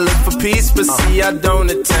 I look for peace, but see I don't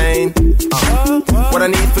attain. What I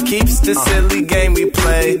need for keeps this silly game we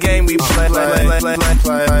play.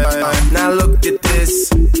 Now look at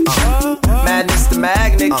this. Madness, the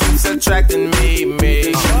magnet keeps attracting me.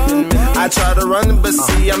 I try to run, but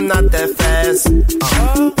see I'm not that fast.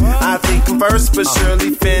 I think I'm first, but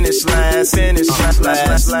surely finish last. Cause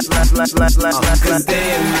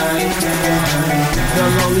day and night, the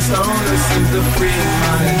lonely stoner seems to free his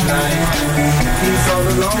mind at night. He's all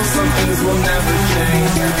alone, some things will never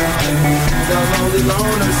change. The lonely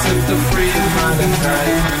loner seems to free his mind at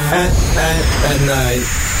night. At night.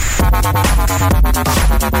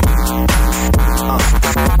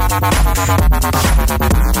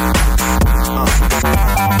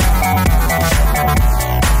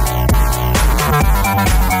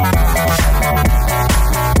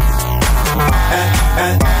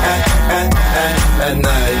 At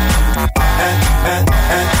night.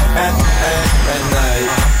 At night.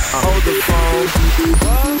 Hold the phone.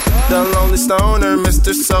 The lonely stoner,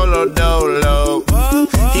 Mr. Solo Dolo.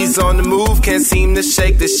 He's on the move, can't seem to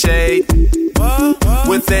shake the shade.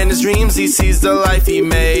 Within his dreams, he sees the life he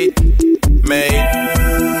made.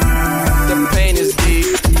 The pain is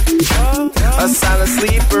deep. A silent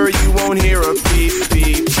sleeper, you won't hear a beep,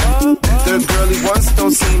 beep. The girl he wants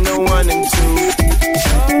don't seem to want him to.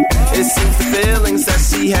 It seems the feelings that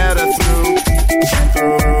she had her through.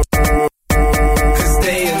 Cause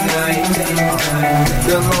day and night,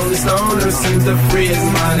 the lonely stoner seems to free his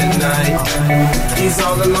mind at night. He's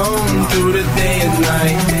all alone through the day and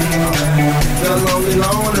night. The lonely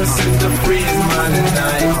loner seems to free his mind at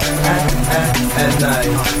night. At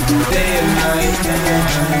night, day and night.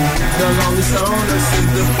 The lonely stoner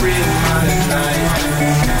seems to free his mind at night.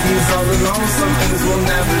 He's all alone, some things will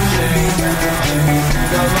never change.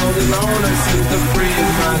 The lonely loner seems to free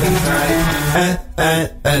his mind at night.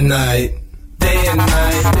 At night, day and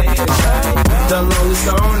night. The lonely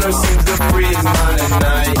stoner seems to free his mind at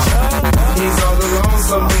night. He's all alone,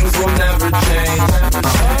 some things will never change.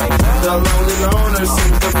 The lonely loner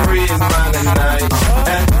seems to free his mind at night.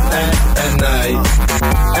 At night.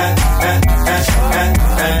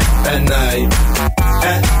 At night.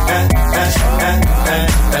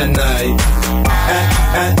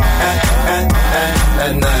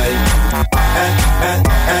 At night.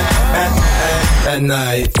 At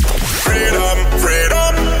night. Freedom.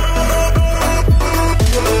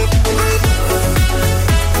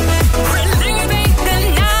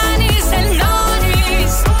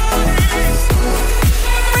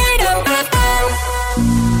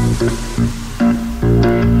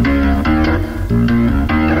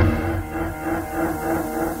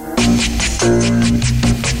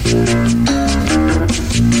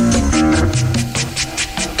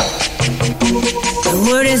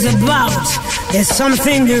 What is about? There's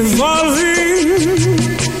something evolving.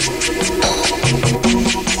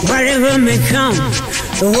 Whatever may come,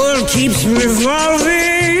 the world keeps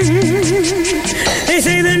revolving. They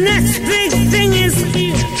say the next big thing is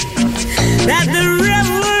here, that the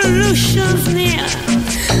revolution's near.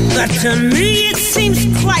 But to me it seems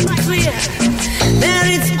quite clear that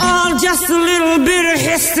it's all just a little bit of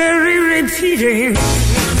history repeating.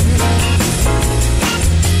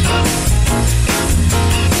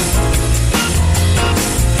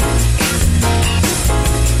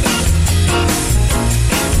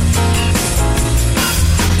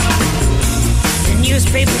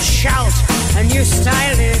 Newspapers shout, a new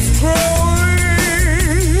style is growing,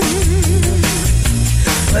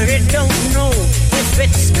 but it don't know if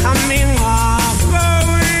it's coming or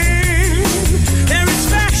going. There is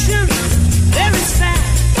fashion, there is fad,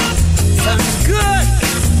 some is good,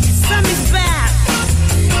 some is bad,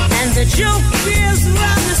 and the joke is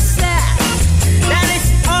rather sad, that it's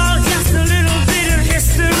all just a little bit of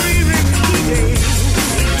history repeating.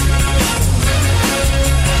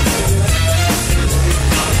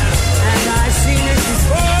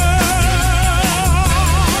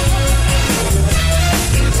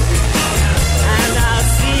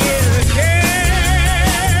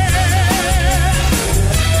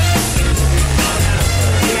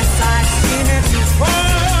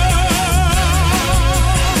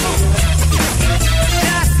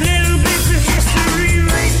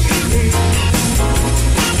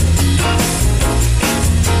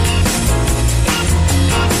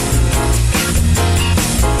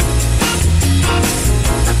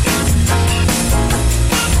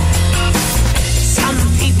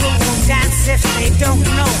 If they don't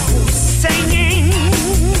know who's singing,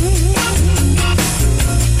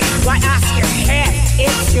 why ask your head,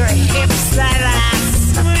 it's your hips that are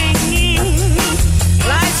swinging.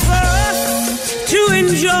 Life's for us to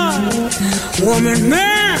enjoy. joy. Woman,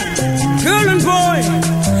 man, girl and boy,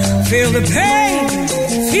 feel the pain,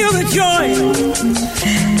 feel the joy.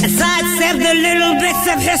 Sidestep the little bits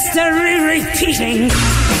of history repeating.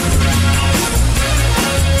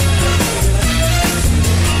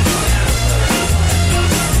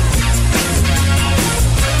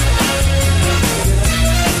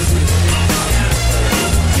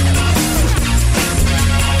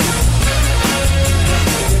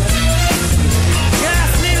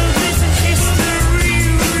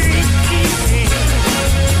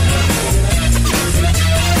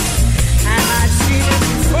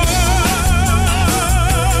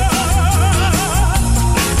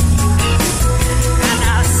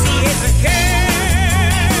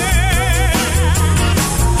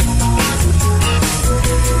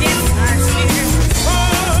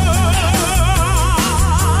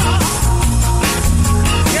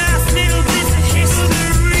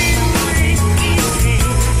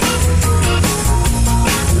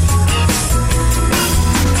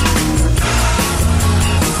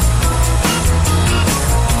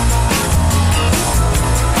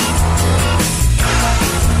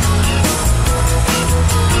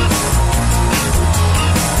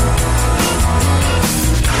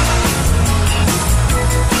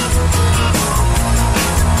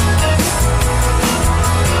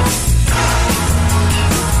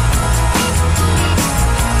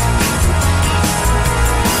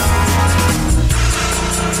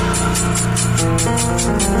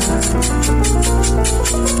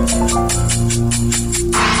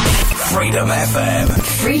 Freedom FM.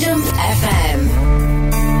 Freedom FM.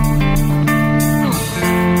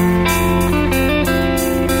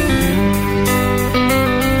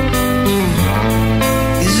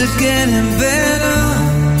 Is it getting better?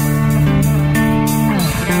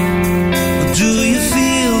 Or do you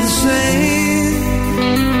feel the same?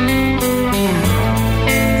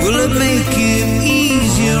 Will it make it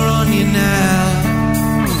easier on you now?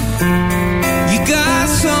 You got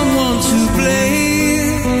someone to blame.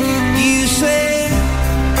 You say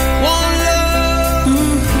one love,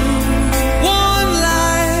 one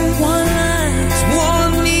life,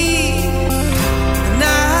 one need,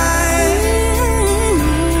 and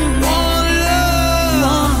one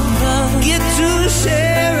love, get to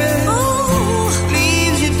share it.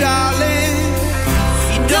 Leaves you, darling,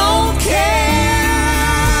 you don't care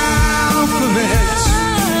for it.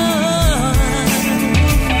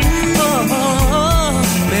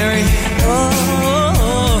 Mary,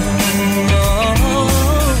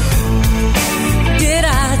 did I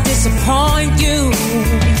disappoint you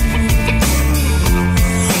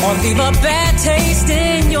or leave a bad taste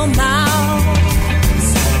in your mouth?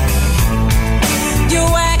 You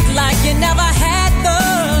act like you never had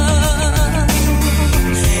love,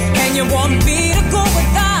 and you want me to go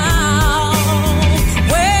without.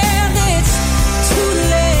 Well, it's too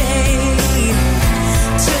late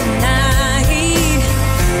tonight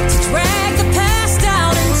to drag the past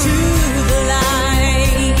out into the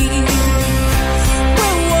light.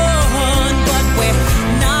 We're one, but we're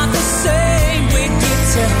not the same. We get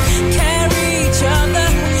to carry each other,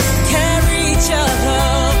 carry each other.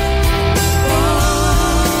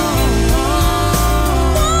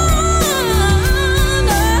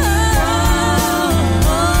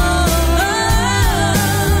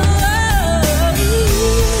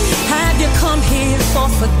 Have you come here for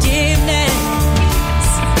forgiveness?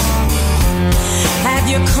 Have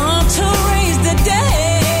you come to raise the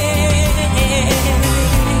dead?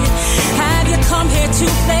 Have you come here to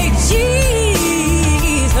play Jesus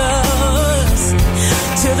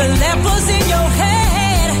to the lepers in your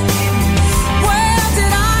head? Well,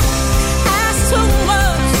 did I ask too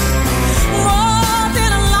much? More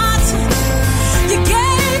than a lot. You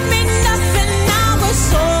gave me nothing, now it's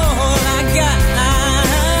all I got.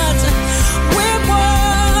 We're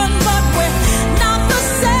one, but we're not the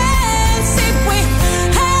same. See, we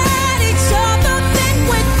had each other, then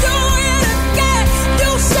we do it again.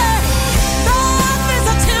 You said love is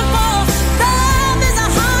a temple,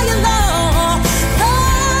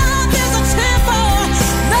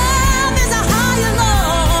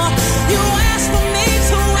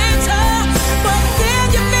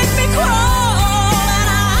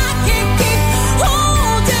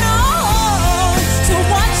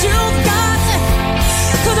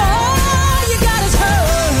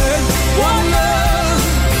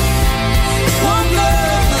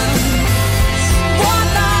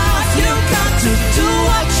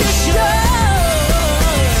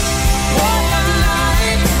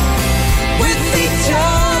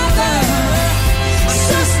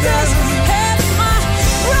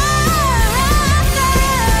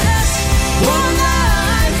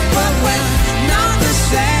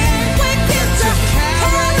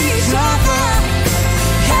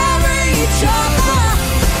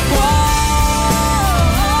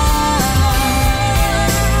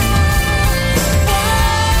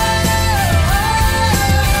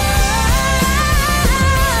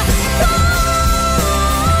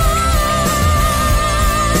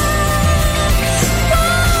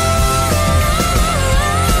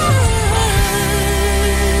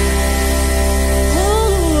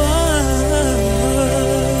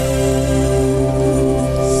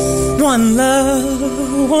 one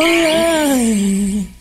love, one love.